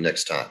talk to you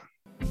next time.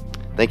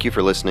 Thank you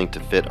for listening to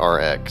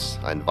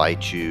FitRx. I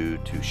invite you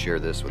to share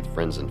this with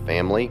friends and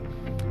family.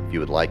 If you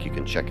would like, you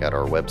can check out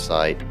our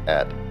website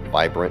at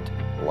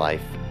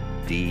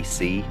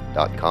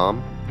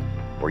vibrantlifedc.com,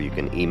 or you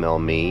can email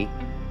me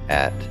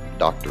at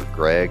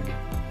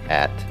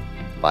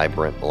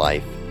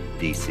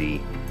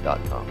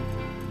drgreg@vibrantlifedc.com.